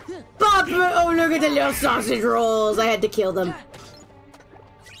 Bob, oh, look at the little sausage rolls. I had to kill them.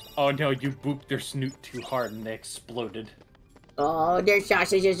 Oh no, you booped their snoot too hard and they exploded. Oh, their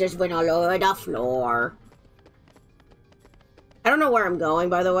sausages just went all over the floor. I don't know where I'm going,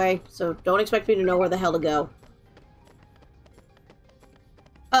 by the way, so don't expect me to know where the hell to go.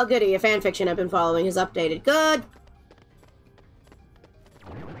 Oh, goody, a fanfiction I've been following has updated. Good!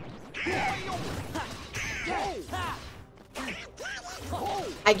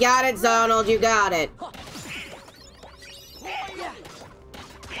 I got it, Zonald, you got it.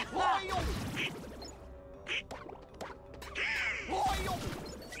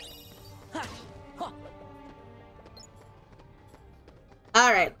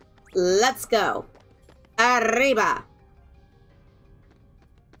 Alright. Let's go. Arriba.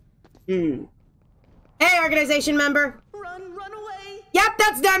 Hey, organization member. Run away. Yep,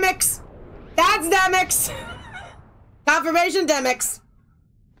 that's Demix. That's Demix. Confirmation Demix.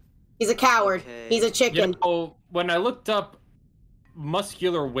 He's a coward. Okay. He's a chicken. You know, when I looked up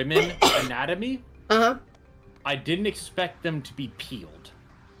muscular women anatomy, I didn't expect them to be peeled.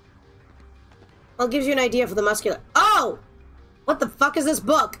 Well, it gives you an idea for the muscular. Oh! What the fuck is this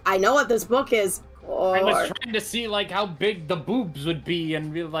book? I know what this book is. I was trying to see like how big the boobs would be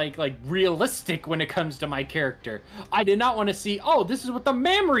and be like realistic when it comes to my character. I did not want to see, oh, this is what the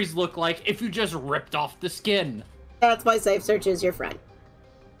mammaries look like if you just ripped off the skin. That's why Safe Search is your friend.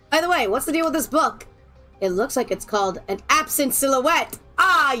 By the way, what's the deal with this book? It looks like it's called An Absent Silhouette.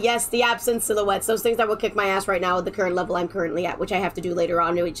 Ah, yes, the absent silhouettes. Those things that will kick my ass right now at the current level I'm currently at, which I have to do later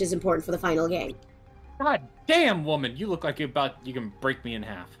on, which is important for the final game. God damn, woman, you look like you can break me in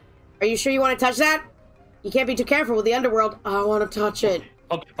half. Are you sure you want to touch that? You can't be too careful with the underworld. I want to touch it.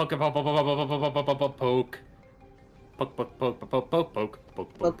 Poke. Poke.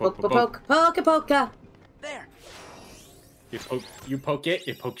 There. You poke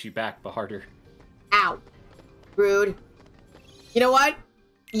it pokes you back, but harder. Ow. Rude. You know what?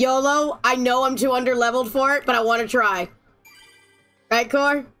 YOLO, I know I'm too underleveled for it, but I want to try. Right,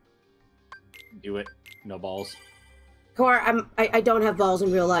 Core? Do it. No balls. Core, I don't have balls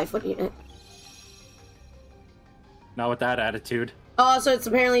in real life. What do you... Not with that attitude. Oh, so it's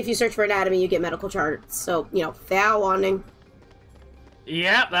apparently if you search for anatomy, you get medical charts. So, you know, fair warning.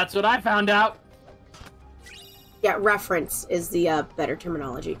 Yeah, that's what I found out. Yeah, reference is the better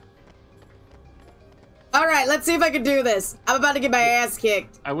terminology. Alright, let's see if I can do this. I'm about to get my ass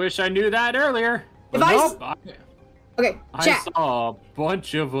kicked. I wish I knew that earlier. If Nope. Okay, chat. I saw a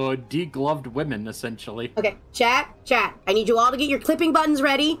bunch of degloved women, essentially. Okay, chat. I need you all to get your clipping buttons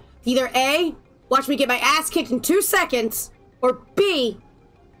ready. Either A, watch me get my ass kicked in 2 seconds, or B,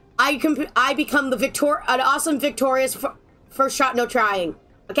 I become an awesome victorious first shot, no trying.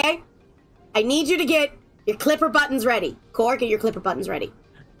 Okay? I need you to get your clipper buttons ready. Core, get your clipper buttons ready.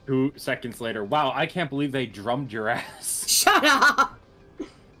 2 seconds later. Wow, I can't believe they drummed your ass. Shut up!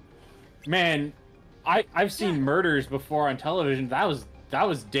 Man, I've seen murders before on television. That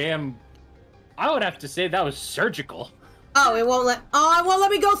was damn... I would have to say that was surgical. Oh, it won't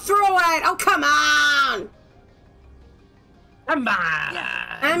let me go through it! Oh, come on! Come on!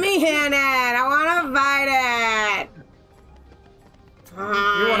 Let me hit it! I wanna fight it!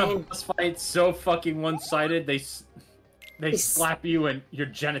 Fine. You want a boss fight so fucking one-sided, they slap you and your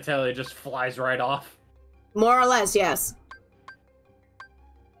genitalia just flies right off? More or less, yes.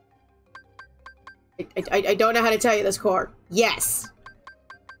 I don't know how to tell you this, Core. Yes.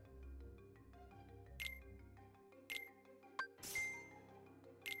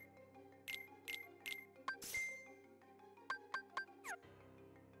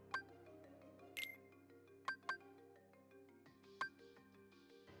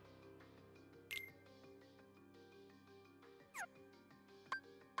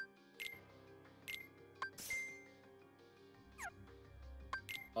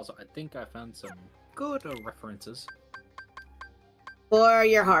 Also, I think I found some good references. For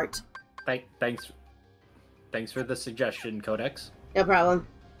your heart. Thanks for the suggestion, Codex. No problem.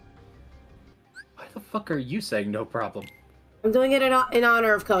 Why the fuck are you saying no problem? I'm doing it in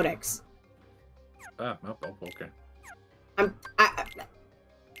honor of Codex. Oh, okay. I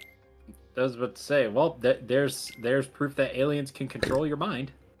was about to say, well, there's proof that aliens can control your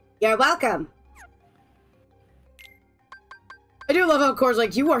mind. You're welcome. I do love how Core's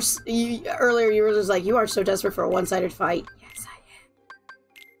like, earlier you were just like, you are so desperate for a one-sided fight. Yes, I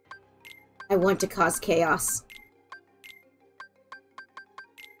am. I want to cause chaos.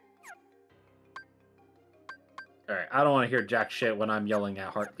 Alright, I don't want to hear jack shit when I'm yelling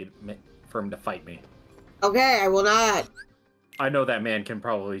at Heartbeat for him to fight me. Okay, I will not. I know that man can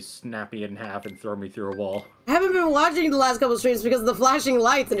probably snap me in half and throw me through a wall. I haven't been watching the last couple streams because of the flashing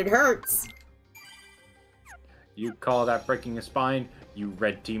lights and it hurts. You call that breaking a spine? You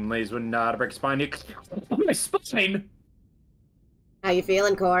red team lays would not break a spine. My spine! How you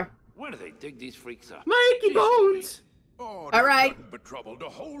feeling, Core? Where do they dig these freaks up? My achy bones! Oh, all right. But troubled a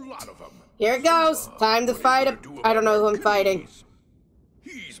whole lot of them. Here it goes. Time to fight. I don't know who I'm fighting.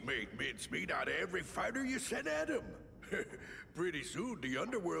 He's made mincemeat out of every fighter you sent at him. Pretty soon, the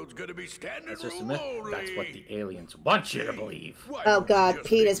underworld's gonna be standing That's just a room myth. only. That's what the aliens want you to believe. Oh god,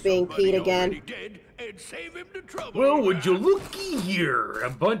 Pete is being Pete again. Well, would you looky here? A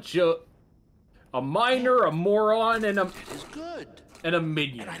bunch of... A miner, a moron, and a... That is good. And a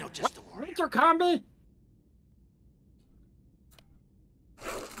minion. And I know just the word. Winter combat?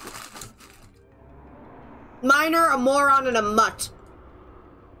 minor, a moron, and a mutt.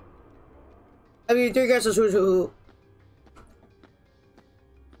 I mean, 3 guesses who's who.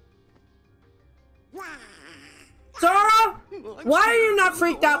 Sora, why are you not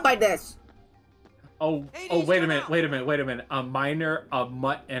freaked out by this? Oh, wait a minute. A minor, a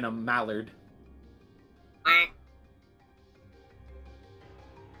mutt, and a mallard.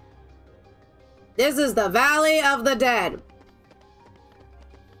 This is the Valley of the Dead.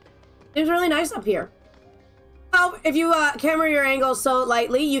 It's really nice up here. Oh, if you camera your angle so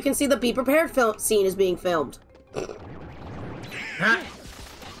lightly, you can see the Be Prepared film scene is being filmed.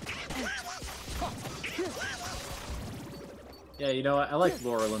 Yeah, you know what? I like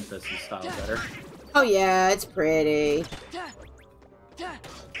Lore Olympus' style better. Oh yeah, it's pretty.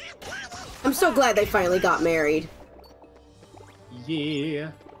 I'm so glad they finally got married.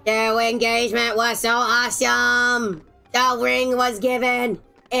 Yeah. Their engagement was so awesome. The ring was given.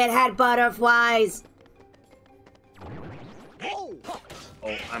 It had butterflies. Oh,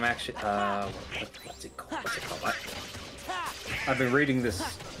 I'm actually, what's it called? I've been reading this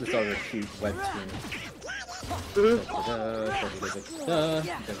other cute webtoon.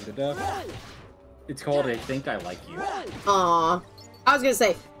 It's called I Think I Like You. Aww. I was gonna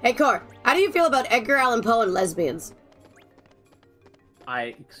say, hey Cor, how do you feel about Edgar Allan Poe and lesbians?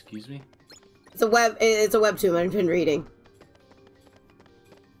 Excuse me? It's a webtoon I've been reading.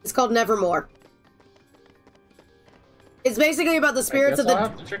 It's called Nevermore. It's basically about the spirits of the... I'll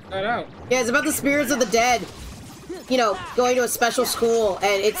have to check that out. Yeah, it's about the spirits of the dead. You know, going to a special school,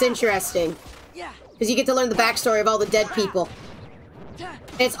 and it's interesting. Because you get to learn the backstory of all the dead people.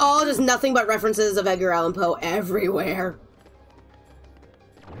 And it's all just nothing but references of Edgar Allan Poe everywhere.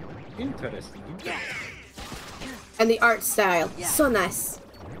 Interesting. And the art style. So nice.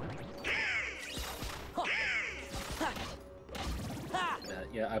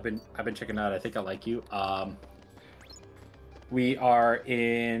 Yeah, I've been checking out I Think I Like You. We are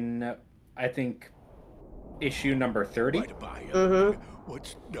in, I think, issue number 30.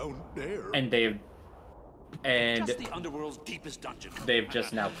 What's down there? And just the underworld's deepest dungeon. They've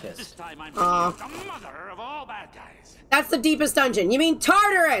just now kissed. This time I'm the mother of all bad guys. That's the deepest dungeon. You mean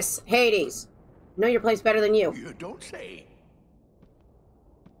Tartarus, Hades. Know your place better than you. You don't say.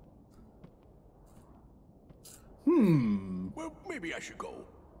 Well, maybe I should go.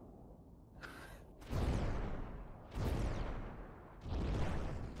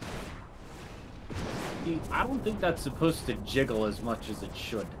 I don't think that's supposed to jiggle as much as it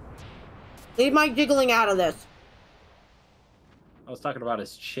should. Leave my jiggling out of this. I was talking about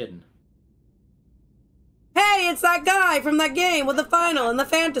his chin. Hey, it's that guy from that game with the final and the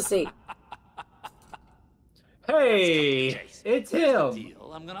fantasy. Hey, it's him.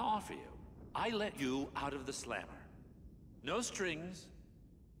 Deal I'm gonna offer you. I let you out of the slammer. No strings.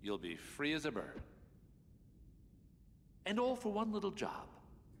 You'll be free as a bird. And all for one little job.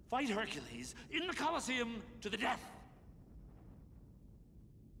 Fight Hercules in the Colosseum to the death.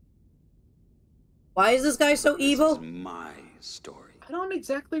 Why is this guy so evil? This is my story. I don't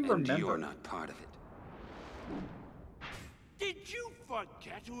exactly remember. And you're not part of it. Did you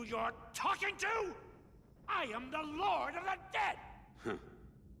forget who you're talking to? I am the Lord of the Dead. Huh.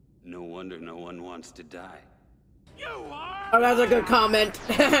 No wonder no one wants to die. You are. Oh, that's a good comment.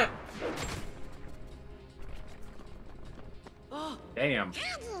 Damn.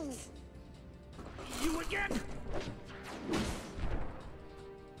 You again?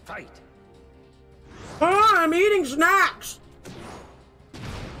 Fight. Oh, I'm eating snacks.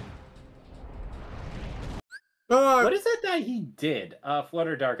 What is it that he did?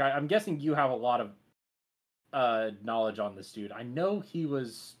 Flutter Dark, I'm guessing you have a lot of knowledge on this dude. I know he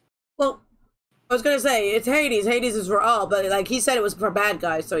was... Well, I was gonna say, it's Hades. Hades is for all, but like he said it was for bad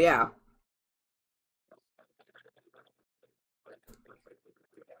guys, so yeah.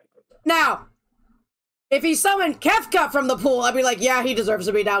 Now, if he summoned Kefka from the pool, I'd be like, yeah, he deserves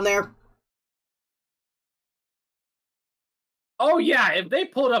to be down there. Oh yeah, if they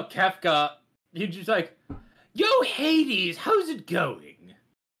pulled up Kefka, he'd just like, yo, Hades, how's it going?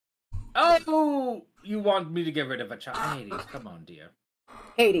 Oh, you want me to get rid of a child? Hades, come on, dear.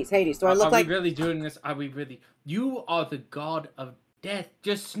 Hades, do I look like... Are we really doing this? Are we really... You are the god of death.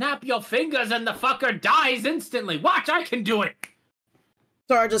 Just snap your fingers and the fucker dies instantly. Watch, I can do it.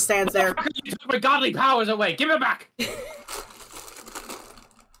 Sora just stands there. You took my godly powers away. Give it back.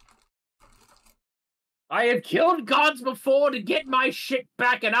 I have killed gods before to get my shit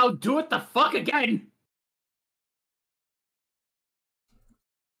back, and I'll do it the fuck again.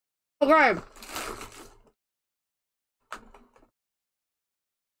 Okay.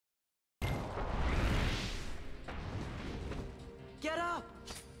 Get up!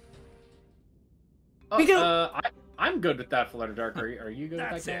 I'm good with that Flutter Dark. Are you good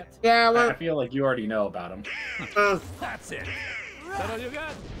with that, Cat? Yeah, I feel like you already know about him. That's it. Is that all you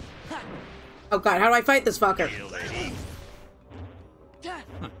got? Oh god, how do I fight this fucker?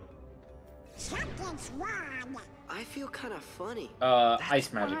 Something's wrong. I feel kind of funny.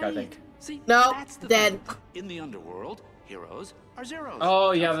 Ice magic, I think. See, No, that's the dead. thing. In the underworld, heroes are zeros.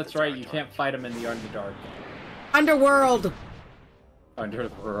 Oh yeah, that's right. You can't fight him in the Underdark. Underworld.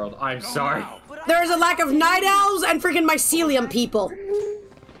 Underworld. I'm sorry. There's a lack of night owls and freaking mycelium people.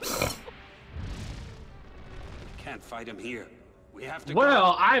 Can't fight him here. We have to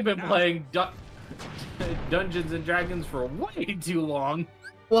Well, go. I've been playing Dungeons and Dragons for way too long.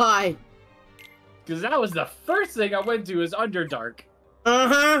 Why? Because that was the first thing I went to is Underdark.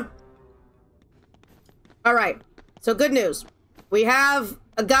 Uh-huh. Alright. So good news. We have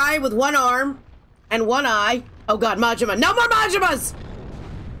a guy with one arm and one eye. Oh god, Majima. No more Majimas!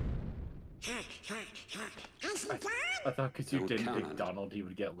 I thought because you didn't pick Donald, he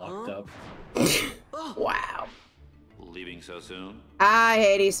would get locked up. Wow. Leaving so soon? Ah,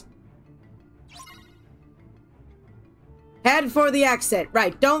 Hades. Head for the exit.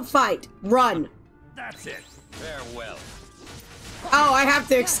 Right, don't fight. Run. That's it. Farewell. Oh, I have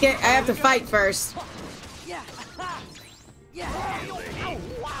to escape. I have to fight first.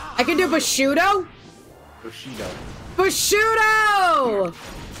 I can do Bushido? Bushido. Bushido!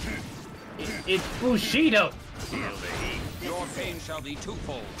 It's Bushido! Your pain shall be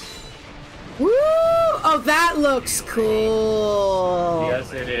twofold. Woo! Oh, that looks cool.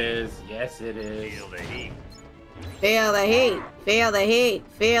 Yes, it is. Yes, it is. Feel the heat. Feel the heat. Feel the heat.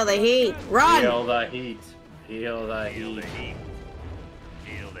 Feel the heat. Run! Feel the heat. Feel the Feel the heat. heat.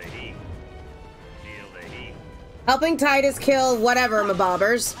 Feel the heat. Feel the heat. Helping Titus kill whatever,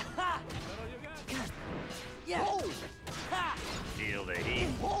 mabobbers. Feel the heat.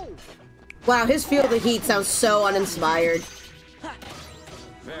 Wow, his feel the heat sounds so uninspired.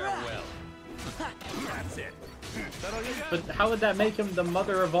 Farewell. That's it. But how would that make him the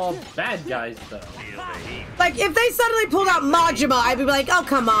mother of all bad guys, though? Feel the heat. Like, if they suddenly pulled out Majima, I'd be like, oh,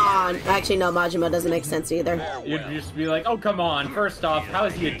 come on. Actually, no, Majima doesn't make sense either. You'd just be like, oh, come on. First off, how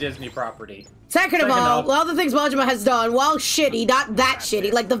is he a Disney property? Second of Second all, off- all the things Majima has done, while shitty, not that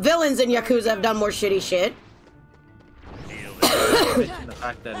shitty. Like, the villains in Yakuza have done more shitty shit. Mention the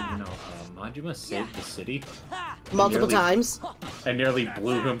fact that, you know, Majima saved the city. Multiple nearly- times. And nearly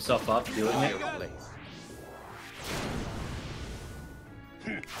blew himself up doing it.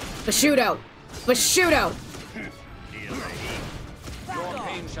 Bushido. Bushido. Feel the heat. Your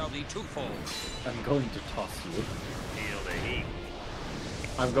pain shall be twofold. I'm going to toss you. Feel the heat.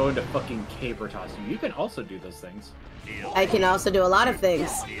 I'm going to fucking caber toss you. You can also do those things. Feel I can also do a lot of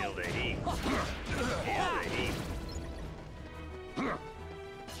things. Feel the heat. Feel the heat.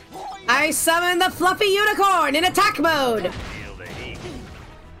 I summon the fluffy unicorn in attack mode. Feel the heat.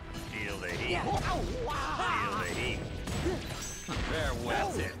 Feel the heat. Feel the heat.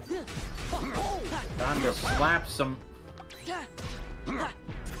 Farewell. Time to slap some...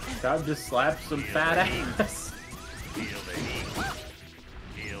 Time to slap some fat ass. Feel the heat.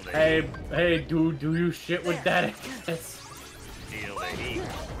 Feel the Hey, hey, dude, do you shit with that ass? Feel the heat.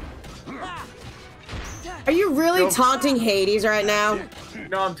 Are you really taunting Hades right now?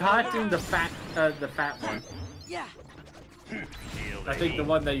 No, I'm taunting the fat one. I think the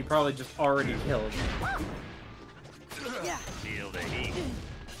one that you probably just already killed. Feel the heat.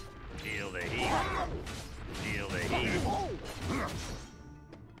 Feel the heat. Feel the heat.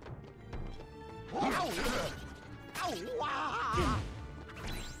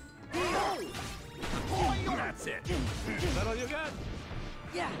 That's it. Is that all you got?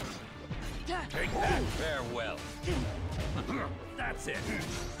 Take that. Farewell. That's it. Is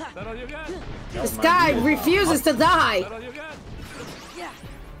that all you got? Is This guy refuses to die. that all you got?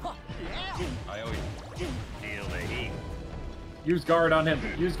 I owe you. Feel the heat. Use guard on him.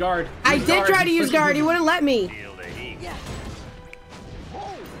 Use guard. I Use did guard. try to use guard. He wouldn't let me. Feel the heat.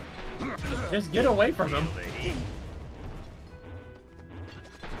 Just get away from him. Feel the heat.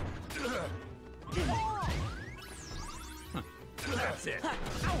 That's it.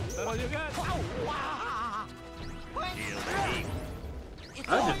 Is that all you got? Feel the heat.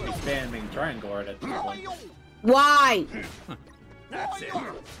 I'd just be spamming triangle guard at this point. Why? That's it. Is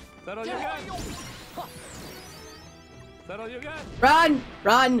that all you got? Is that all you got? Run,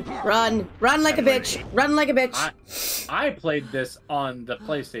 run, run, run like a bitch. Run like a bitch. I played this on the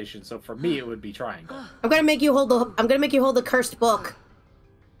PlayStation, so for me it would be triangle. I'm gonna make you hold the cursed book.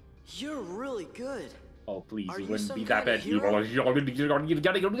 You're really good. Oh please, Are it you wouldn't some be that kind of bad. hero?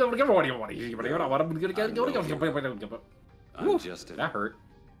 I'm just a... That hurt.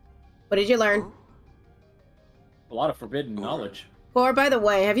 What did you learn? A lot of forbidden knowledge. Or by the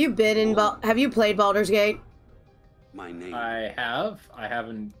way, have you been in have you played Baldur's Gate? My name. I have. I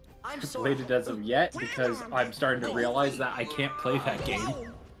haven't played it as of yet because I'm starting to realize that I can't play that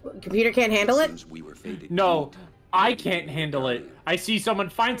game. Computer can't handle it? No, I can't handle it. I see someone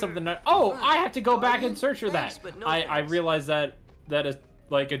find something that, oh, I have to go back and search for that. I realize that is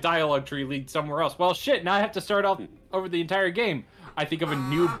like a dialogue tree leads somewhere else. Well, shit, now I have to start off over the entire game. I think of a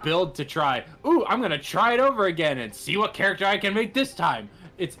new build to try. Ooh, I'm gonna try it over again and see what character I can make this time.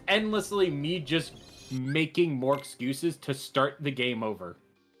 It's endlessly me just making more excuses to start the game over.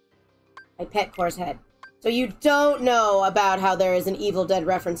 I pet Core's head. So you don't know about how there is an Evil Dead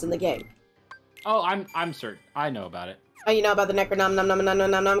reference in the game? Oh, I'm certain. I know about it. Oh, you know about the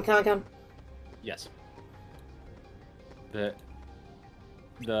Necronom come. Yes. The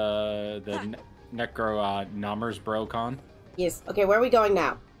Necro Nommers Brocon. Yes. Okay, where are we going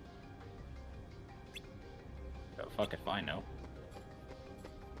now? Oh, fuck if I know.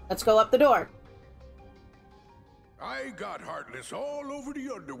 Let's go up the door. I got Heartless all over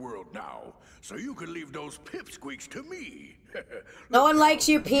the underworld now, so you can leave those pipsqueaks to me. No one likes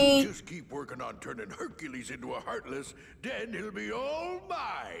you, Pete. Just keep working on turning Hercules into a Heartless, then he'll be all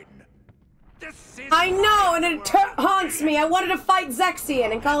mine. I know, and it haunts me. I wanted to fight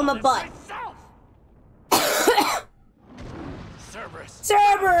Zexion and call him a butt.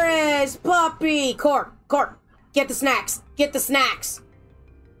 Cerberus, puppy, Cork, get the snacks. Get the snacks.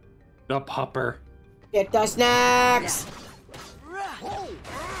 The pupper. Get the snacks.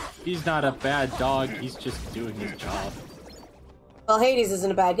 He's not a bad dog. He's just doing his job. Well, Hades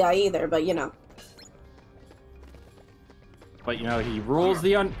isn't a bad guy either, but you know. But you know, he rules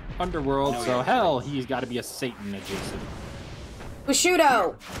the underworld, so hell, he's got to be a Satan adjacent.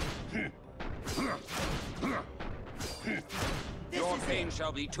 Bushido. Your pain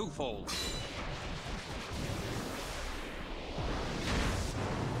shall be twofold.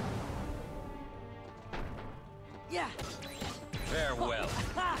 Yeah. Farewell.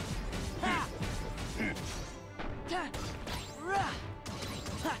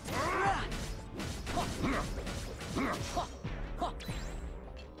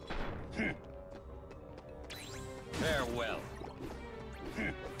 Farewell.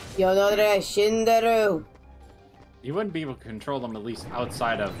 Yodore Shinderu. You wouldn't be able to control them at least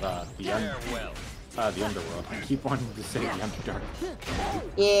outside of the underworld. I keep wanting to say the Underdark.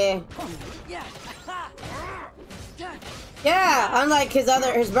 Yeah. Yeah, unlike his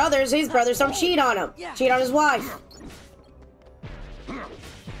brothers don't cheat on him. Cheat on his wife.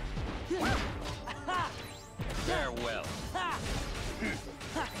 Farewell.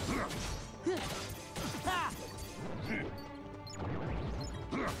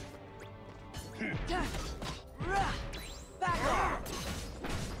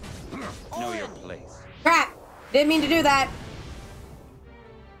 Know your place. Crap! Didn't mean to do that.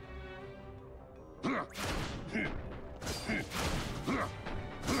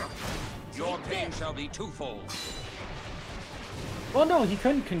 Your pain shall be twofold. Well, no, he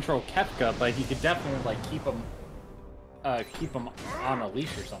couldn't control Kefka, but he could definitely like keep him on a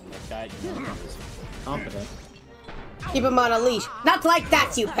leash or something like that. You know, he was competent. Keep him on a leash. Not like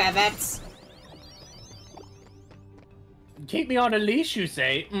that, you perverts. Keep me on a leash, you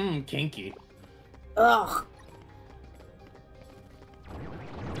say? Kinky. Ugh.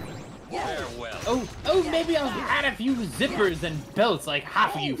 Farewell. Oh, maybe I'll add a few zippers and belts like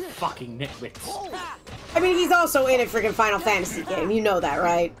half of you fucking nitwits. I mean, he's also in a freaking Final Fantasy game. You know that,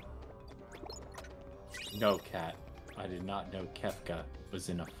 right? No, Cat. I did not know Kefka was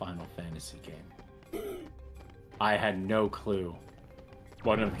in a Final Fantasy game. I had no clue.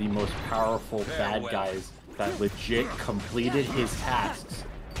 One of the most powerful bad guys that legit completed his tasks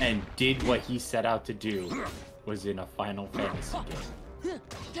and did what he set out to do was in a Final Fantasy game.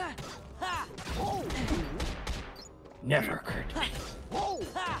 Never occurred to me.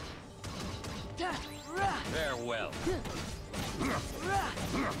 Farewell.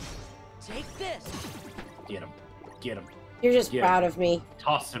 Take this. Get him. Get him. You're just proud of me.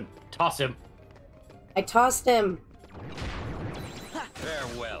 Toss him. Toss him. I tossed him.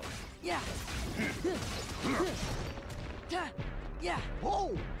 Farewell. Yeah. Yeah.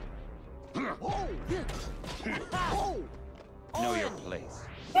 Know your place.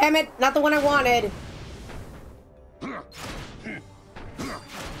 Damn it, not the one I wanted.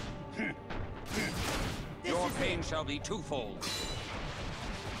 Your pain shall be twofold.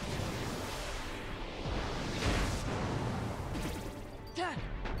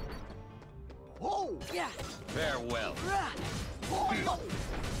 Yeah. Farewell.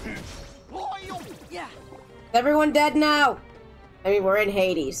 Yeah. Is everyone dead now? I mean, we're in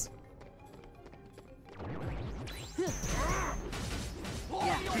Hades.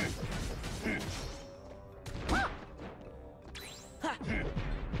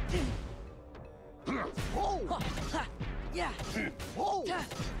 Yeah.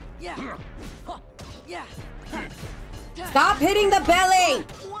 Yeah. Yeah. Stop hitting the belly!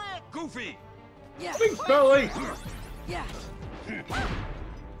 Goofy! Yeah. Big belly! Yeah.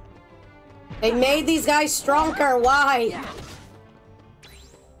 They made these guys stronger. Why?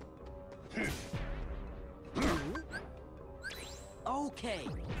 Okay.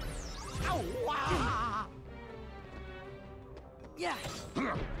 Ow, wow. Yeah.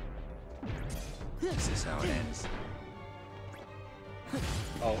 This is how it ends.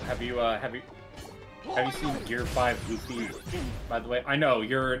 Oh, have you seen Gear 5 Luffy? By the way, I know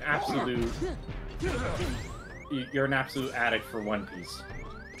you're an absolute addict for One Piece.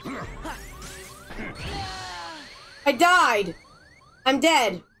 I died. I'm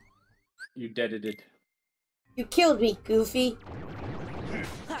dead. You deaded. You killed me, Goofy.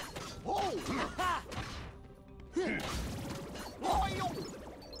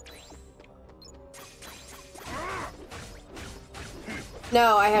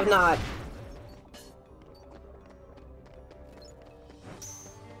 No, I have not.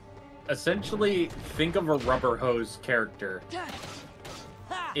 Essentially, think of a rubber hose character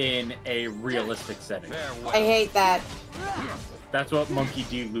in a realistic setting. I hate that. That's what Monkey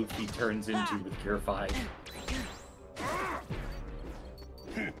D. Luffy turns into with Gear 5.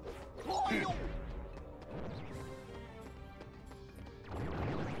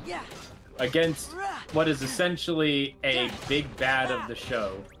 Yeah. Against what is essentially a big bad of the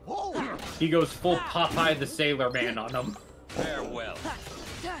show. He goes full Popeye the Sailor Man on him. Farewell.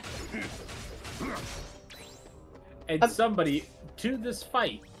 And somebody, to this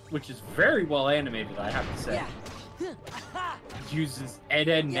fight, which is very well animated, I have to say, uses Ed,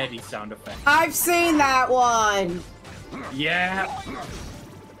 Edd n Eddy sound effects. I've seen that one. Yeah.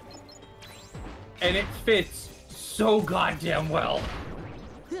 And it fits so goddamn well.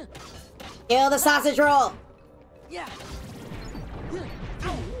 Kill the sausage roll. Yeah.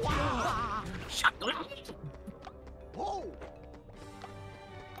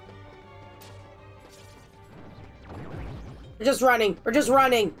 We're just running. We're just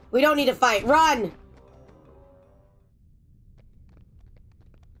running. We don't need to fight. Run!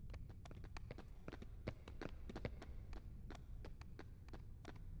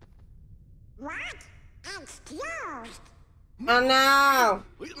 What? Exposed. Oh no!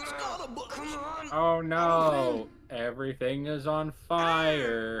 Oh no! Everything is on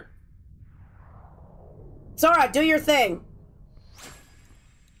fire. Sora, do your thing.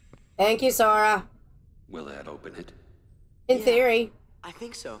 Thank you, Sora. Will that open it? In theory. I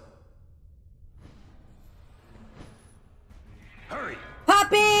think so. Hurry!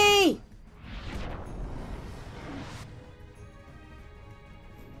 Puppy!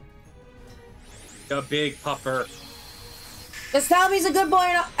 The big pupper. Just tell him he's a good boy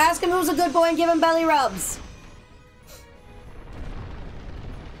and ask him who's a good boy and give him belly rubs.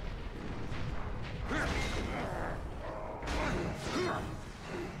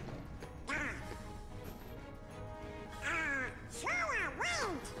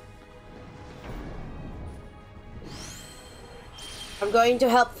 I'm going to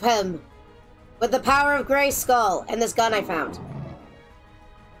help him with the power of Gray Skull and this gun I found.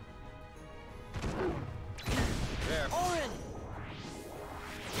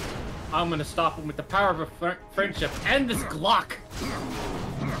 I'm gonna stop him with the power of a friendship and this Glock.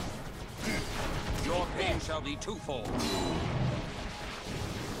 Your pain shall be twofold.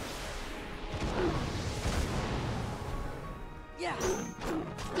 Yeah.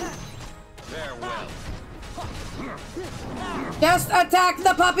 Farewell. Just attack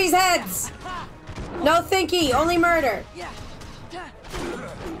the puppies' heads! No thinky, only murder. Yeah.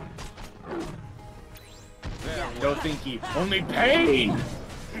 No thinky, only pain!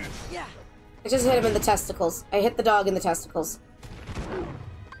 Yeah. I just hit him in the testicles. I hit the dog in the testicles.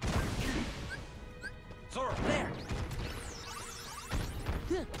 Sora, There.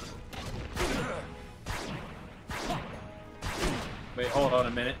 Wait, hold on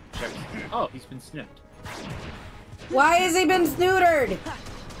a minute. Check. Oh, he's been snipped. Why has he been snootered?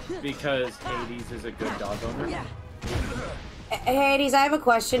 Because Hades is a good dog owner. Yeah. Hades, I have a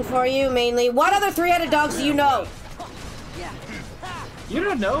question for you, mainly. What other three-headed dogs do you know? Yeah. You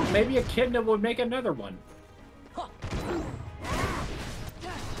don't know. Maybe Echidna would make another one.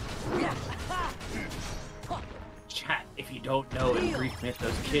 Yeah. Chat, if you don't know, in Greek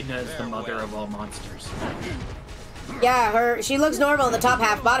mythos, Echidna is the mother of all monsters. Yeah, she looks normal in the top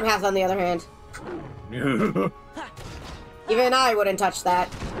half, bottom half on the other hand. Even I wouldn't touch that.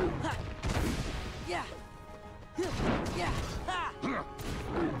 Yeah. Yeah.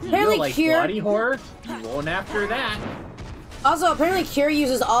 Apparently like Cure... bloody horror? You won't after that. Also, apparently Cure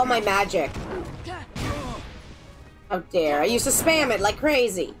uses all my magic. How dare. I used to spam it like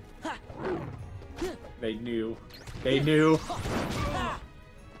crazy. They knew. They knew.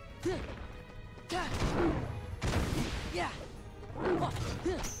 Yeah.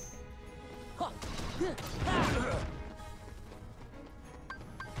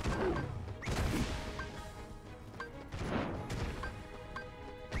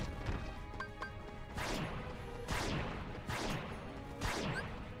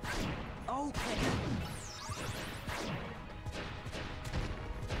 Okay.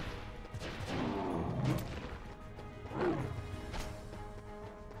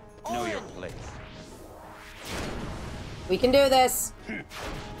 Know your place. We can do this.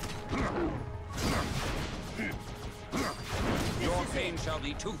 Your pain shall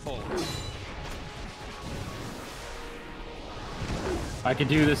be twofold. I can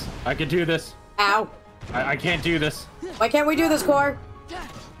do this. I can do this. Ow. I can't do this. Why can't we do this, Core?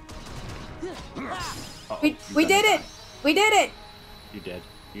 We did it! We did it! You did.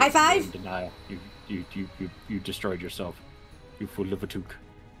 High five? You're in denial. You destroyed yourself. You fool of a toque.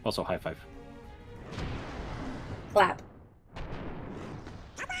 Also, high five. Clap.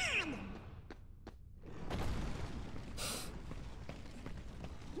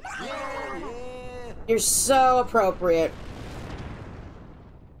 You're so appropriate.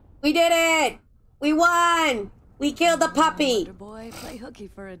 We did it! We won! We killed the puppy! Wonder boy, play hooky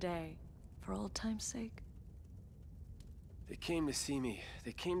for a day. For old time's sake. They came to see me.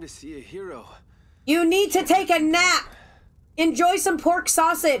 They came to see a hero. You need to take a nap! Enjoy some pork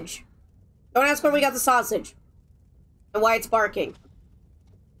sausage! Don't ask where we got the sausage. And why it's barking.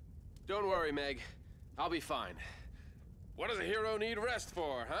 Don't worry, Meg. I'll be fine. What does a hero need rest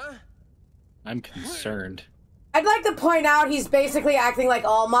for, huh? I'm concerned. I'd like to point out he's basically acting like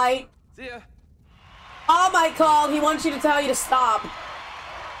All Might. See ya. All Might called. He wants you to tell you to stop.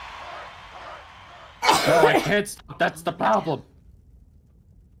 No, I can't stop. That's the problem.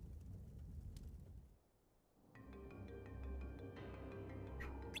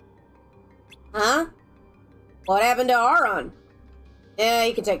 Huh? What happened to Aaron? Yeah,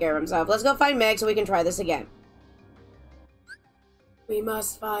 he can take care of himself. Let's go find Meg so we can try this again. We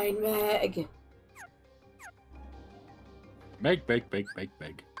must find Meg. Meg.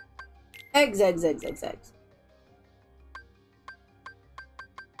 Eggs.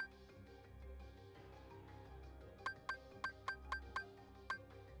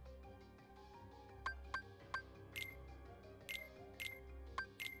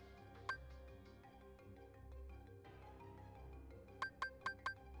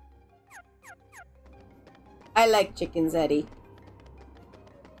 I like chickens, Eddie.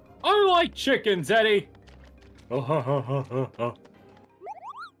 I like chickens, Eddie. Oh.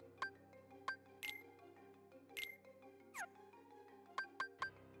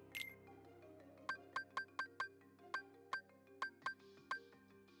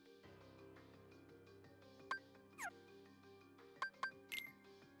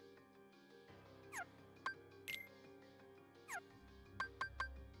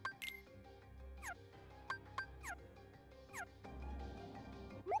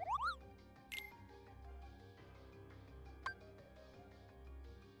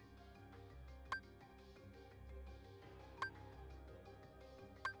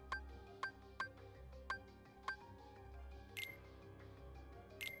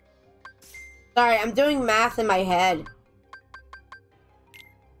 Sorry, I'm doing math in my head.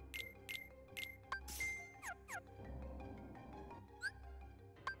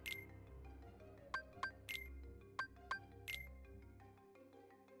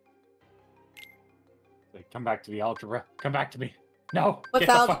 Come back to the algebra. Come back to me. No. What's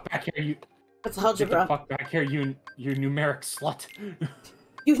Get the fuck back here, you. What's algebra? Get the fuck back here, you numeric slut.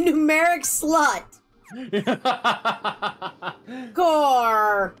 You numeric slut.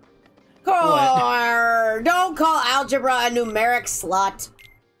 Core. Don't call algebra a numeric slut.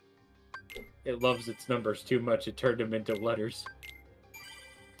 It loves its numbers too much. It turned them into letters.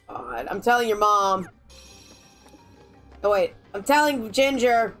 God, I'm telling your mom. Oh wait, I'm telling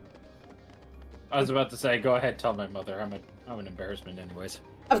Ginger. I was about to say, go ahead, tell my mother. I'm an embarrassment, anyways.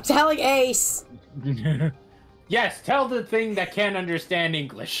 I'm telling Ace. Yes, tell the thing that can't understand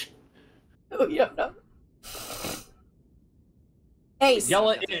English. Oh, you don't know. Ace. Yell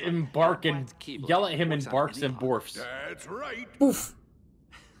at him, bark and yell at him in barks and borfs. That's right. Oof.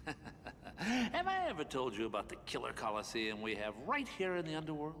 Have I ever told you about the killer coliseum we have right here in the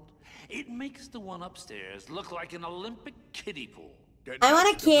underworld? It makes the one upstairs look like an Olympic kiddie pool. I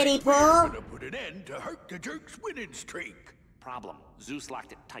want a kiddie pool. We're gonna put an end to Hurt the Jerk's winning streak. Problem: Zeus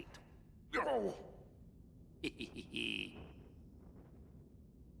locked it tight. Oh.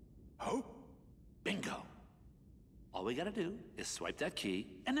 Oh? Bingo. All we gotta do is swipe that key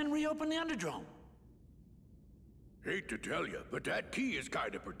and then reopen the Underdrome. Hate to tell you, but that key is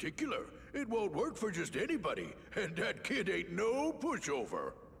kinda particular. It won't work for just anybody, and that kid ain't no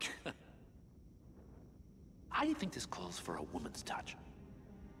pushover. I think this calls for a woman's touch.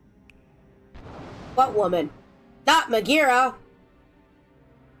 What woman? Not Magira!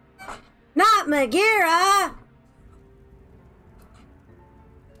 Not Magira!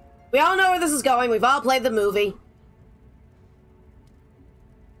 We all know where this is going. We've all played the movie.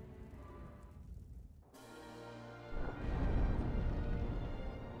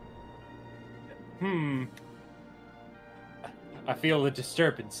 I feel a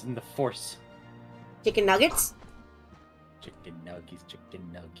disturbance in the force. Chicken nuggets? Chicken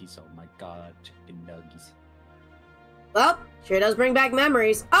nuggies, oh my god, chicken nuggies. Well, sure does bring back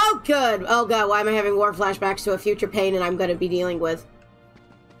memories. Oh, good! Oh god, why am I having war flashbacks to a future pain and I'm gonna be dealing with?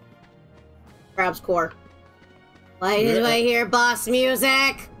 Crab's core. Why did I hear boss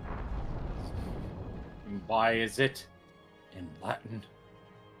music? Why is it in Latin?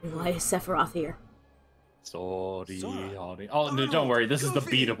 Why is Sephiroth here? Sorry. Oh, no, don't worry. This is the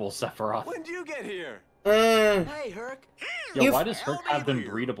beatable Sephiroth. When'd you get here? Hey, Herc. Yo, why does Herc have them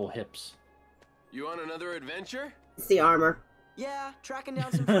breedable hips? You on another adventure? It's the armor. Yeah, tracking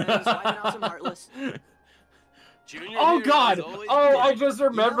down some friends, wiping out some Heartless. Junior Oh here god! is always Oh, I busy. just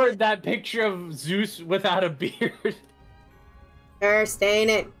remembered that picture of Zeus without a beard. Sure, stay in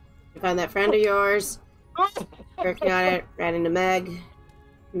it. You find that friend of yours. Working on it. Right into Meg.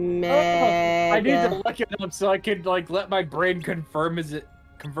 Meg. I need to look it up so I can like let my brain confirm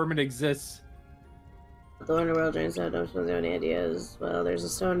it exists. The underworld drains out. Don't suppose any ideas. Well, there's a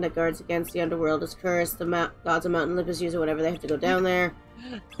stone that guards against the underworld. It's cursed. The gods of Mountain Olympus use it whenever they have to go down there.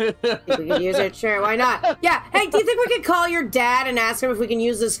 Think we could use it? Sure, why not? Yeah. Hey, do you think we could call your dad and ask him if we can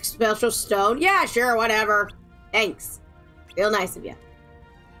use this special stone? Yeah, sure, whatever. Thanks. Real nice of you.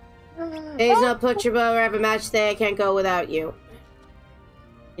 Please don't put your bow or have a match today. I can't go without you.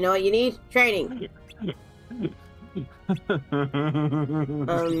 You know what you need? Training.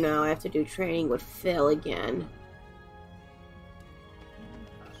 Oh no, I have to do training with Phil again.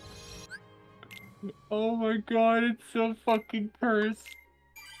 Oh my god, it's so fucking cursed.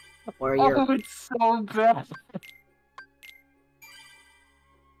 Warrior. Oh, it's so bad.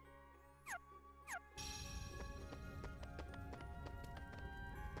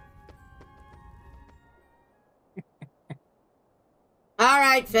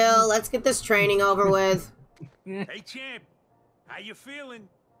 Alright, Phil, let's get this training over with. Hey, champ. How you feeling?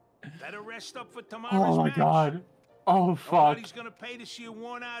 Better rest up for tomorrow's Oh my match. god. Oh fuck. Nobody's gonna pay to see a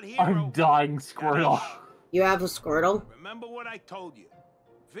worn-out hero. I'm dying, Squirtle. You have a Squirtle? Remember what I told you.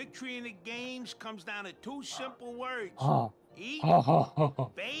 Victory in the games comes down to two simple words. Oh. Eat,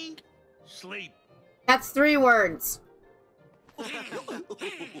 Oh. bathe, sleep. That's 3 words.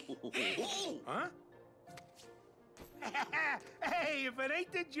 Huh? Hey, if it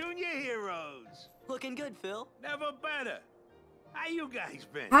ain't the junior heroes. Looking good, Phil. Never better. How you guys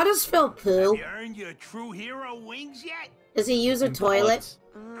been? How does Phil poo? Have you earned your true hero wings yet? Does he use a toilet?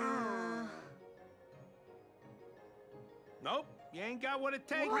 Nope, you ain't got what it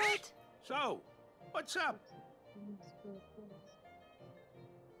takes. What? So, what's up?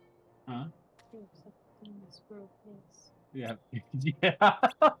 Huh? Yeah. Yeah.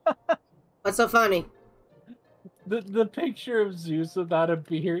 What's so funny? The picture of Zeus without a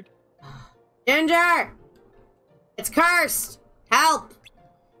beard. Ginger! It's cursed! Help!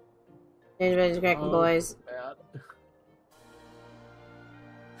 Ginger's cracking boys.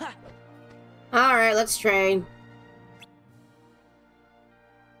 Alright, let's train.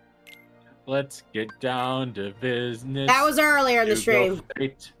 Let's get down to business. That was earlier in the stream.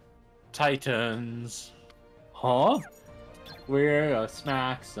 Titans. Huh? We're gonna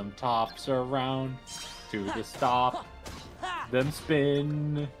smack some tops around to the stop. Them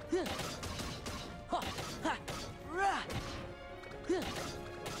spin.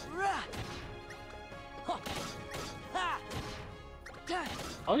 I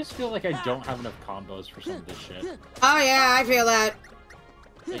always feel like I don't have enough combos for some of this shit. Oh yeah, I feel that.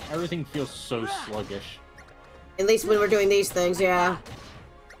 Like, everything feels so sluggish. At least when we're doing these things, yeah.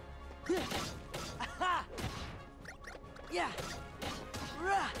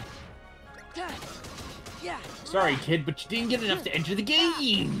 Sorry, kid, but you didn't get enough to enter the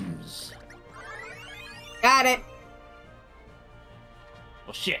games. Got it.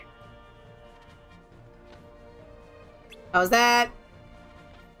 Well, shit. How's that?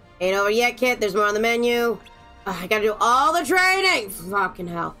 Ain't over yet, kid. There's more on the menu. I gotta do all the training! Fucking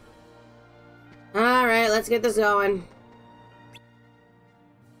hell. Alright, let's get this going.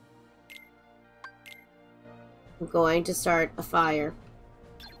 I'm going to start a fire.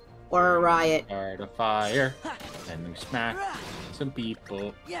 Or a riot. Start a fire. And we smack some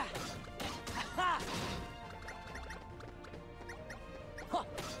people. Yeah.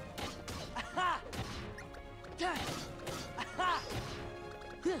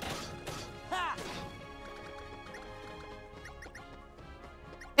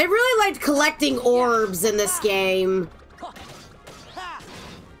 I really liked collecting orbs in this game.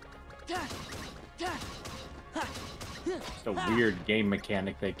 It's a weird game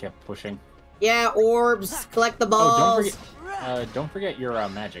mechanic they kept pushing. Yeah, orbs. Collect the balls. Oh, don't forget your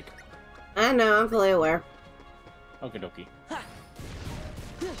magic. I know, I'm fully aware. Okie dokie.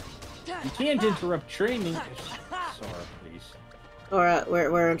 You can't interrupt training. Sora, please. Sora,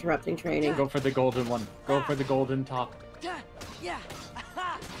 we're interrupting training. Go for the golden one. Go for the golden top. Yeah.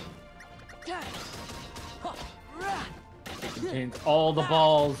 It contains all the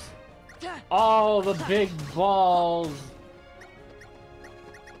balls. All the big balls.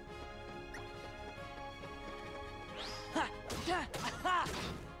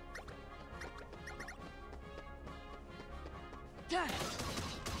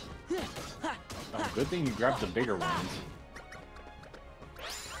 Oh, good thing you grabbed the bigger ones.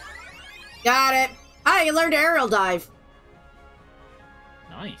 Got it. Ah, you learned to aerial dive.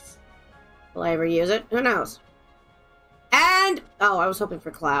 Nice. Will I ever use it? Who knows? And... oh, I was hoping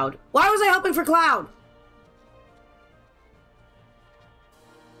for Cloud. Why was I hoping for Cloud?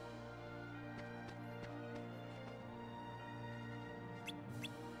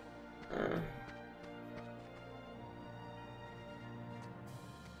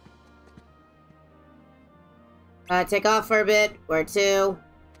 Take off for a bit. Where to?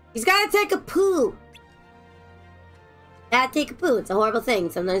 He's gotta take a poo. Gotta take a poo. It's a horrible thing.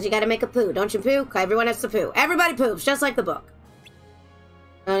 Sometimes you gotta make a poo. Don't you poo? Everyone has to poo. Everybody poops, just like the book.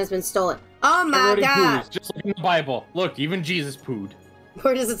 And it's been stolen. Oh my Everybody god. poos, just like in the Bible. Look, even Jesus pooed.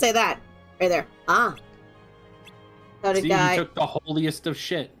 Where does it say that? Right there. Ah. So did See, guy. he took the holiest of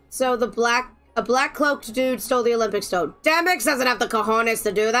shit. So a black cloaked dude stole the Olympic stone. Demix doesn't have the cojones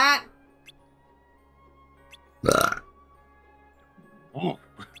to do that. Oh.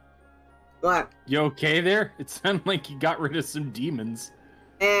 What? You okay there? It sounded like you got rid of some demons.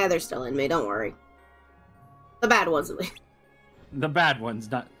 They're still in me, don't worry. The bad ones. The bad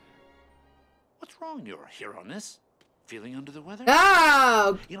ones, not... What's wrong, your hero-ness? Feeling under the weather?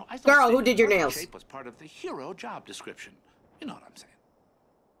 Oh! You know, I thought Girl, who staying did your in nails? shape was part of the hero job description. You know what I'm saying.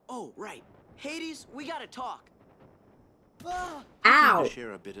 Oh, right. Hades, we gotta talk. Ow! To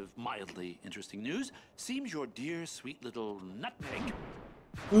share a bit of mildly interesting news, seems your dear, sweet little nutmeg...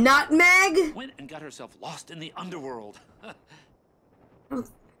 Nutmeg? went and got herself lost in the underworld.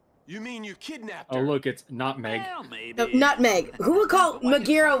 You mean you kidnapped Oh, her? look, it's not Meg. Well, maybe. No, nutmeg. Who would call...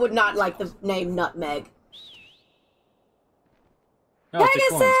 Megara would not like the name Nutmeg. No, it's a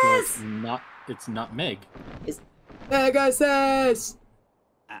clone, so Pegasus! it's not Meg. It's Pegasus!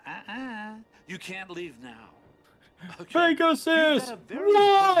 You can't leave now. Okay. Pegasus! Very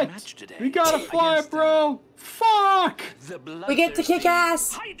What? important match today We gotta fly, against, bro! Fuck! the We get to kick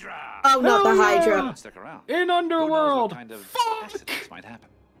ass! Hydra. Oh, not the Hell yeah! Hydra. Stick around. In Who knows Underworld! what kind of Fuck! accidents might happen.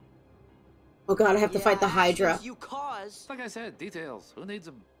 Oh god, I have to fight the Hydra. You cause. Like I said, details. Who needs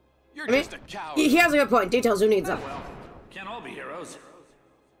them? You're I mean, just a coward. he has a good point. Details, who needs them? Well, can't all be heroes.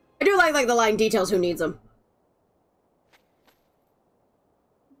 I do like the line, details, who needs them.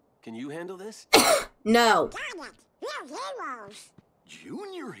 Can you handle this? No. Got it. We're heroes.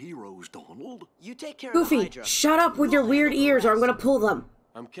 Junior heroes, Donald. You take care of the Goofy, Hydra. shut up with your weird ears or I'm gonna pull them.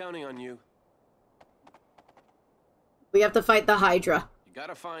 I'm counting on you. We have to fight the Hydra. You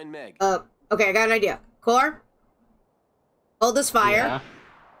gotta find Meg. Okay, I got an idea. Core, hold this fire. Yeah.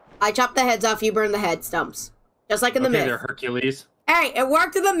 I chop the heads off, you burn the head stumps. Just like in the Okay, myth. they're Hercules. Hey, it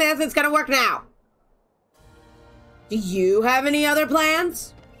worked in the myth, it's gonna work now. Do you have any other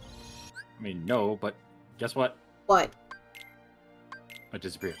plans? I mean, no, but guess what? What? I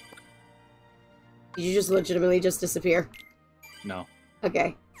disappeared. Did you just legitimately just disappear? No.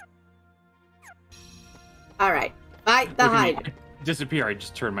 Okay. Alright. Fight the Look at me. Hydra. Disappear, I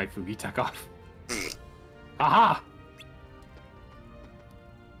just turned my Fugitech off. Aha!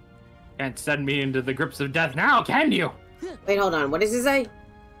 Can't send me into the grips of death now, can you? Wait, hold on. What does he say?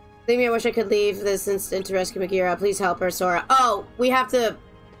 Leave me, I wish I could leave this instant to rescue Megara. Please help her, Sora. Oh, we have to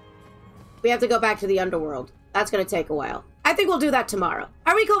go back to the underworld. That's gonna take a while. I think we'll do that tomorrow.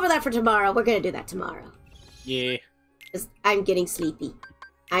 Are we cool for that for tomorrow? We're gonna do that tomorrow. Yeah. 'Cause I'm getting sleepy.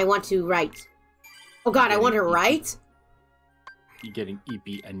 I want to write. Oh god, I want to write? You're getting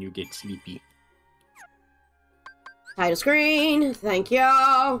eepy and you get sleepy. Title screen. Thank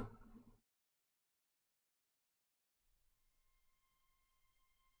you.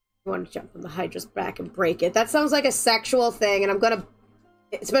 I want to jump on the Hydra's back and break it. That sounds like a sexual thing, and I'm gonna...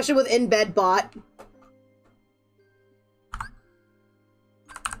 Especially with in-bed bot.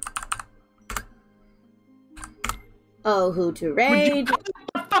 Oh, who to raid?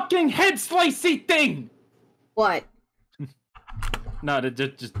 The fucking head slicey thing! What? No,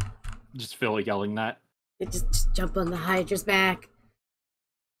 just Phil yelling that. Just jump on the Hydra's back.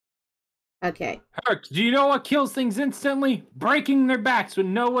 Okay. Herc, do you know what kills things instantly? Breaking their backs.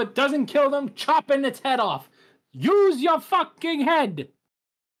 When know what doesn't kill them? Chopping its head off. Use your fucking head.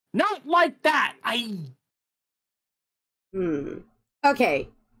 Not like that. Okay.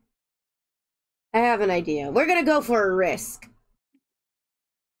 I have an idea. We're gonna go for a risk.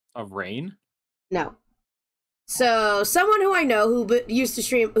 Of rain? No. So, someone who I know who used to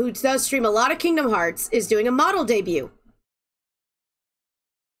stream, who does stream a lot of Kingdom Hearts, is doing a model debut.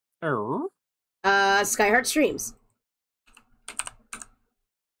 Skyheart Streams.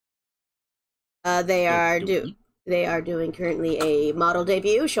 They are doing currently a model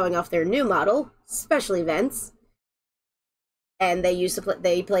debut, showing off their new model, special events, and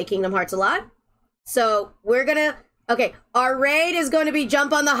they play Kingdom Hearts a lot. So we're gonna our raid is going to be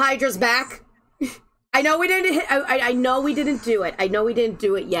jump on the Hydra's back. I know we didn't. I know we didn't do it. I know we didn't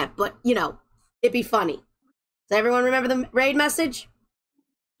do it yet, but you know, it'd be funny. Does everyone remember the raid message?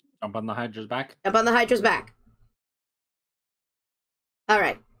 Jump on the Hydra's back. Jump on the Hydra's back. All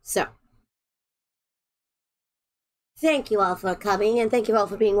right, so. Thank you all for coming, and thank you all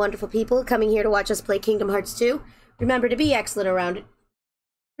for being wonderful people coming here to watch us play Kingdom Hearts 2. Remember to be excellent around it.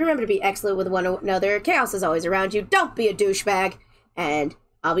 Remember to be excellent with one another. Chaos is always around you. Don't be a douchebag. And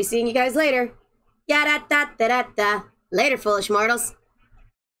I'll be seeing you guys later. Ya-da-da-da-da-da. Later, foolish mortals.